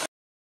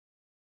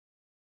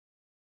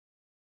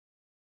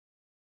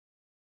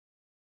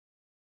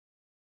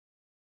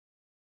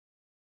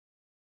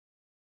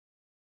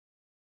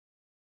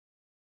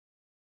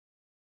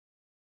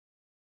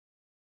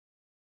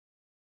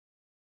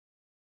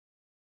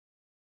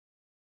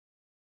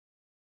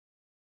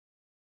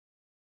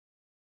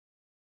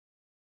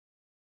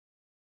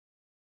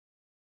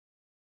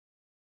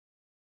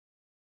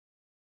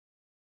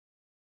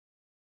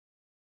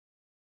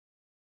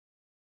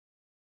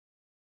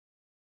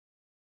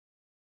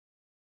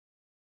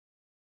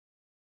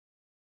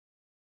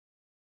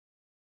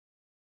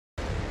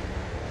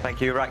 Thank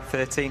you, rack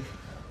 13.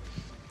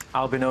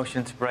 Albin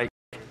Ouschan to break,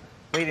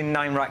 leading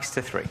 9 racks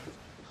to 3.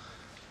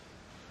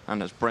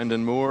 And as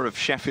Brendan Moore of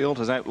Sheffield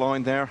has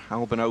outlined there,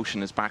 Albin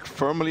Ouschan is back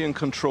firmly in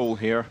control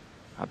here.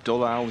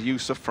 Abdullah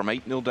Alyousef from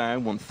 8-0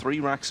 down, won 3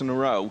 racks in a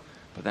row,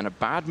 but then a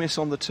bad miss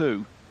on the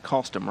 2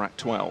 cost him rack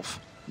 12.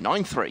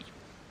 9-3.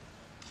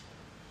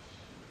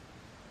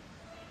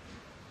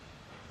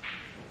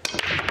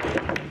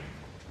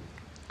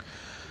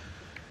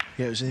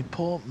 Yeah, it was an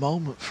important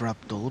moment for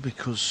Abdullah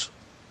because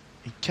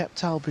he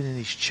kept Albin in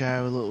his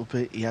chair a little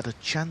bit. He had a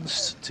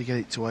chance to get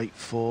it to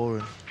 8-4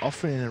 and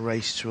offering a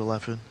race to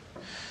 11.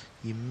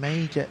 You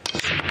may get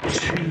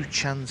 2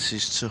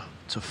 chances to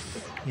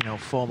you know,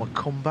 form a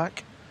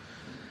comeback.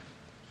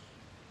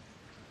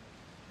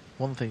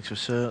 One thing's for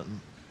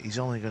certain, he's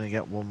only going to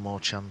get 1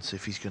 more chance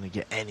if he's going to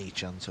get any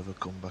chance of a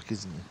comeback,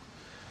 isn't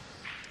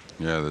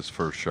he? Yeah, this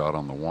first shot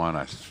on the 1,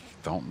 I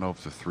don't know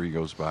if the 3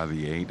 goes by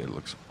the 8. It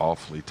looks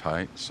awfully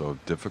tight, so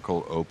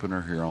difficult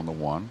opener here on the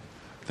 1.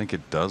 I think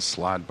it does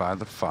slide by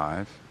the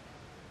 5,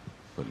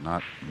 but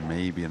not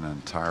maybe an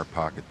entire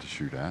pocket to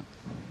shoot at.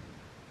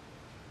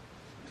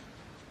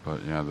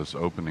 But yeah, this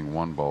opening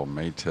 1 ball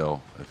may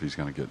tell if he's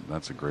going to get.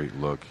 That's a great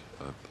look.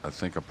 I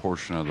think a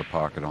portion of the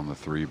pocket on the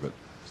 3, but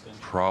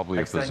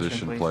probably a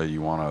position play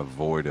you want to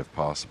avoid if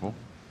possible.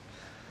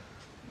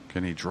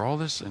 Can he draw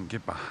this and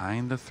get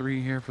behind the 3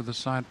 here for the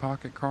side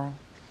pocket, Carl?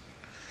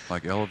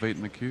 Like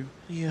elevating the cue?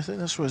 Yeah, I think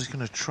that's what he's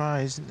going to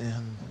try, isn't he?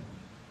 And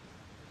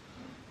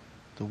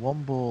the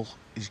 1 ball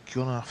is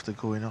going to have to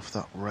go in off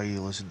that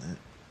rail, isn't it?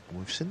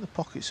 We've seen the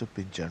pockets have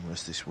been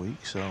generous this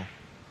week, so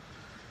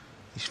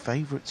he's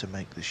favourite to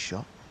make this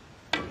shot.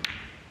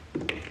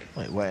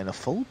 Like wearing a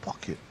full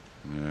pocket.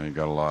 Yeah, he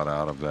got a lot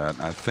out of that.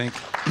 I think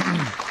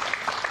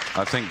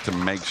I think to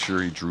make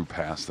sure he drew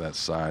past that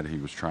side, he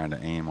was trying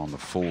to aim on the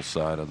full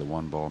side of the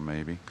 1 ball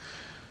maybe.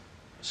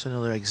 It's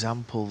another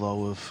example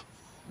though of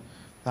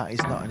that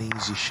is not an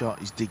easy shot.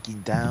 He's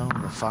digging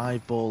down, the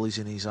 5 ball is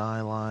in his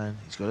eye line,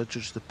 he's got to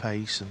judge the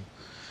pace, and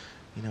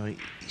you know,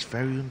 he's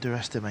very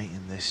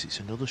underestimating this. It's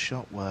another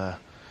shot where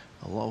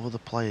a lot of other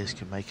players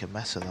can make a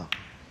mess of that.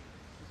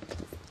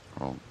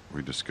 Well,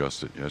 we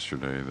discussed it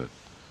yesterday that,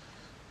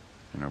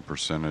 you know,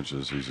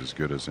 percentages, he's as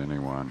good as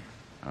anyone.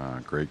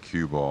 Great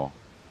cue ball.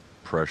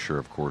 Pressure,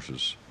 of course,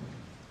 is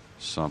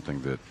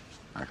something that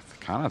I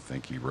kind of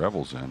think he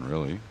revels in,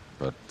 really.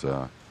 But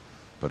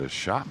his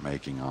shot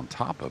making on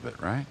top of it,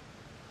 right?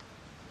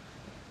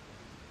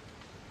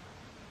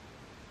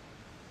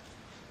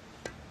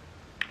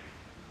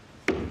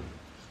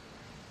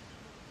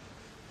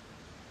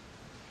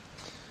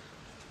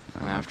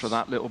 And after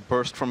that little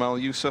burst from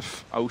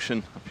Alyousef,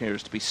 Ouschan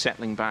appears to be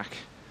settling back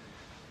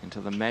into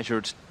the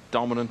measured,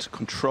 dominant,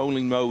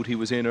 controlling mode he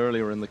was in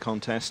earlier in the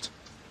contest.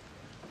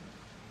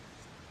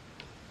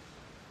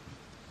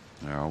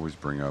 I always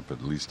bring up,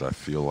 at least I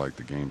feel like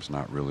the game's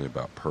not really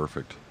about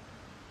perfect,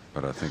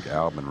 but I think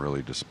Albin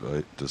really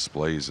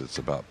displays it's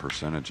about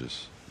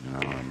percentages. You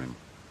know, I mean,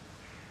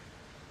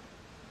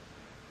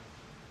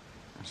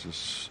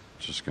 it's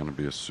just going to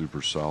be a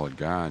super solid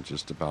guy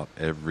just about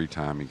every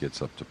time he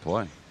gets up to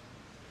play.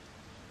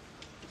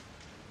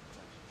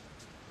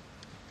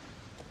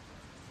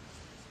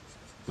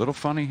 Little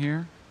funny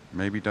here,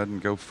 maybe doesn't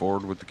go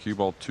forward with the cue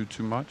ball too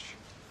much.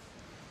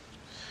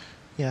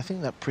 Yeah, I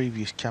think that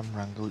previous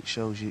camera angle, it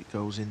shows you it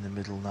goes in the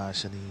middle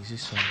nice and easy,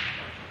 so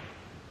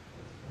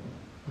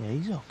yeah,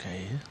 he's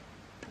okay here.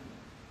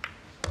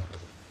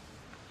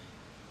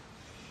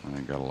 And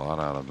he got a lot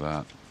out of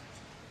that.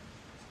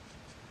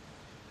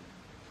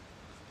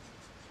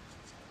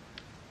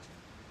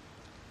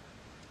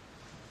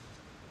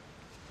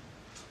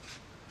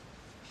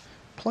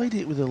 played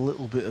it with a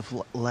little bit of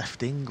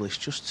left English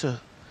just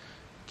to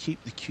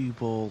keep the cue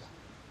ball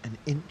an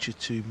inch or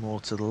two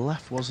more to the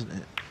left, wasn't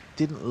it?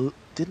 Didn't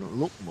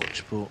look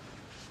much, but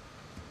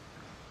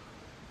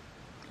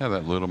yeah,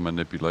 that little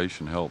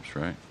manipulation helps,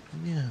 right?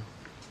 yeah.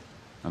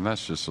 And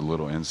that's just a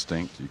little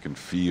instinct. You can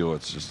feel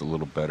it's just a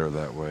little better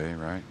that way,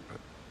 right?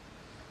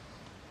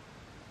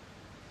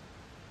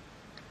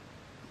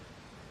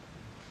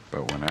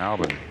 But when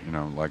Albin, you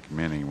know, like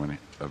many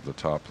of the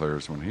top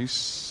players, when he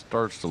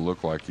starts to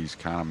look like he's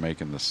kind of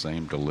making the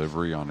same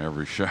delivery on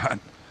every shot,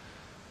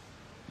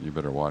 you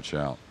better watch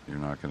out. You're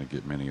not going to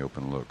get many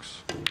open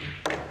looks.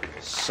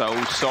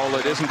 So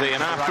solid, isn't he?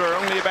 And after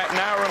only about an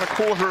hour and a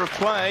quarter of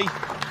play,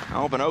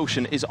 Albin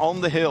Ouschan is on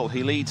the hill.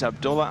 He leads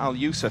Abdullah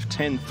Alyousef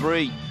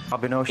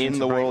 10-3 in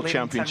the World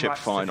Championship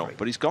final.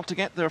 But he's got to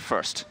get there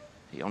first.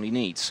 He only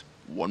needs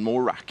one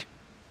more rack.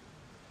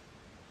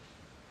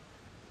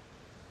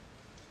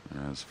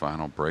 His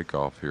final break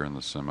off here in the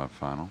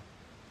semifinal.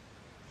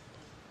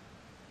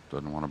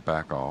 Doesn't want to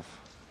back off.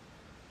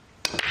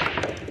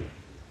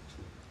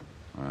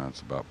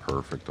 That's about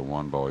perfect. The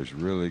one ball, he's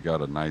really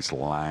got a nice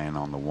line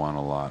on the one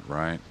a lot,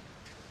 right?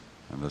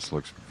 And this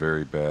looks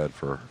very bad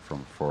for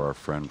our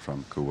friend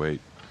from Kuwait.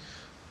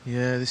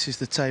 Yeah, this is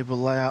the table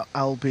layout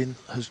Albin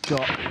has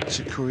got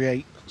to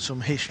create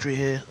some history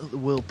here at the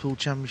World Pool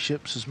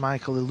Championships, as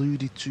Michael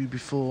alluded to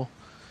before.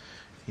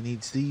 He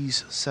needs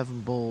these 7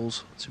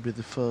 balls to be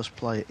the first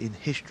player in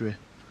history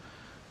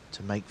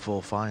to make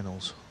 4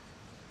 finals.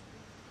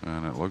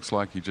 And it looks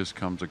like he just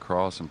comes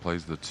across and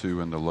plays the 2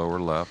 in the lower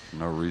left.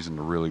 No reason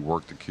to really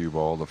work the cue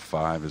ball. The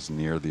 5 is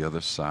near the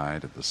other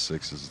side. The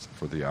 6 is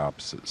for the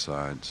opposite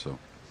side. So,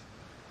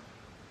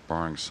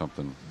 barring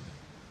something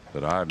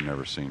that I've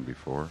never seen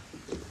before,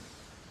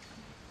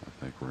 I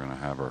think we're going to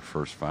have our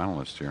first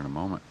finalist here in a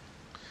moment.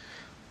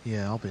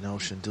 Yeah, Albin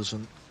Ouschan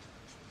doesn't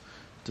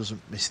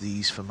miss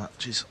these for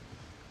matches.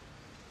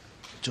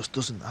 It just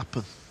doesn't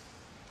happen.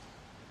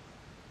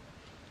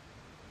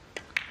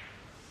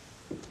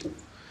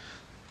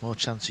 More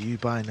chance of you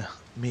buying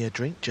me a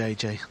drink,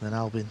 JJ, than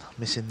Albin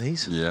missing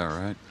these. Yeah,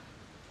 right.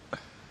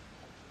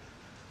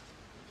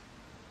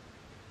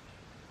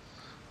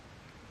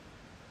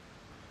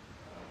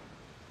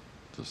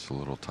 Just a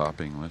little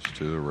top English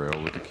to the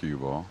rail with the cue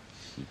ball.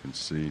 You can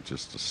see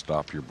just to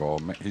stop your ball.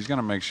 He's going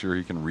to make sure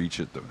he can reach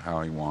it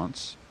how he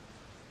wants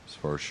as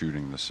far as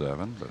shooting the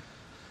 7. But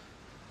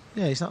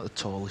yeah, he's not the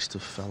tallest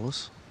of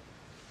fellas.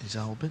 He's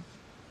Albin.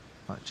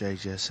 Like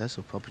JJ says,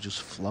 he'll probably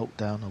just float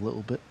down a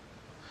little bit.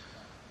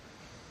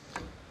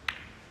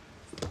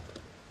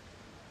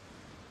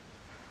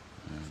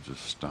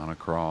 Just stun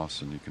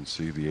across, and you can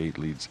see the 8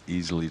 leads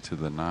easily to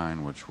the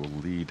 9, which will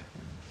lead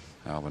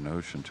Albin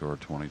Ouschan to our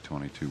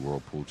 2022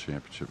 World Pool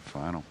Championship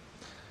final.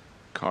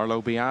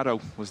 Carlo Beato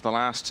was the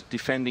last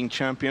defending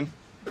champion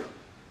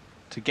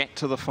to get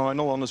to the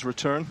final on his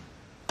return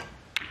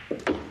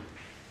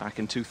back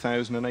in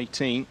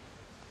 2018.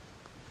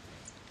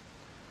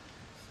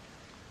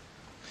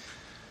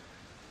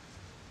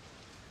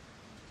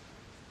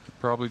 He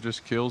probably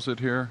just kills it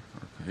here.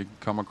 He can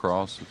come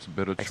across. It's a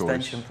bit of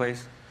Extension, choice.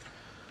 please.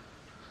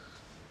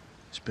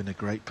 It's been a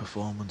great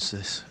performance,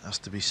 this has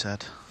to be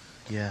said.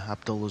 Yeah,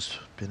 Abdullah's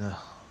been a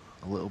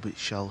little bit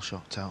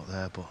shell-shocked out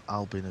there, but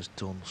Albin has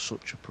done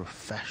such a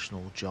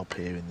professional job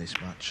here in this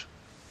match.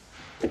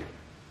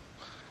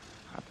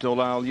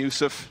 Abdullah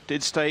Alyousef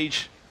did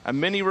stage a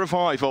mini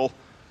revival,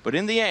 but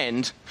in the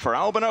end, for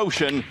Albin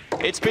Ouschan,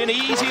 it's been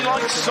easy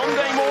like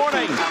Sunday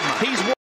morning. He's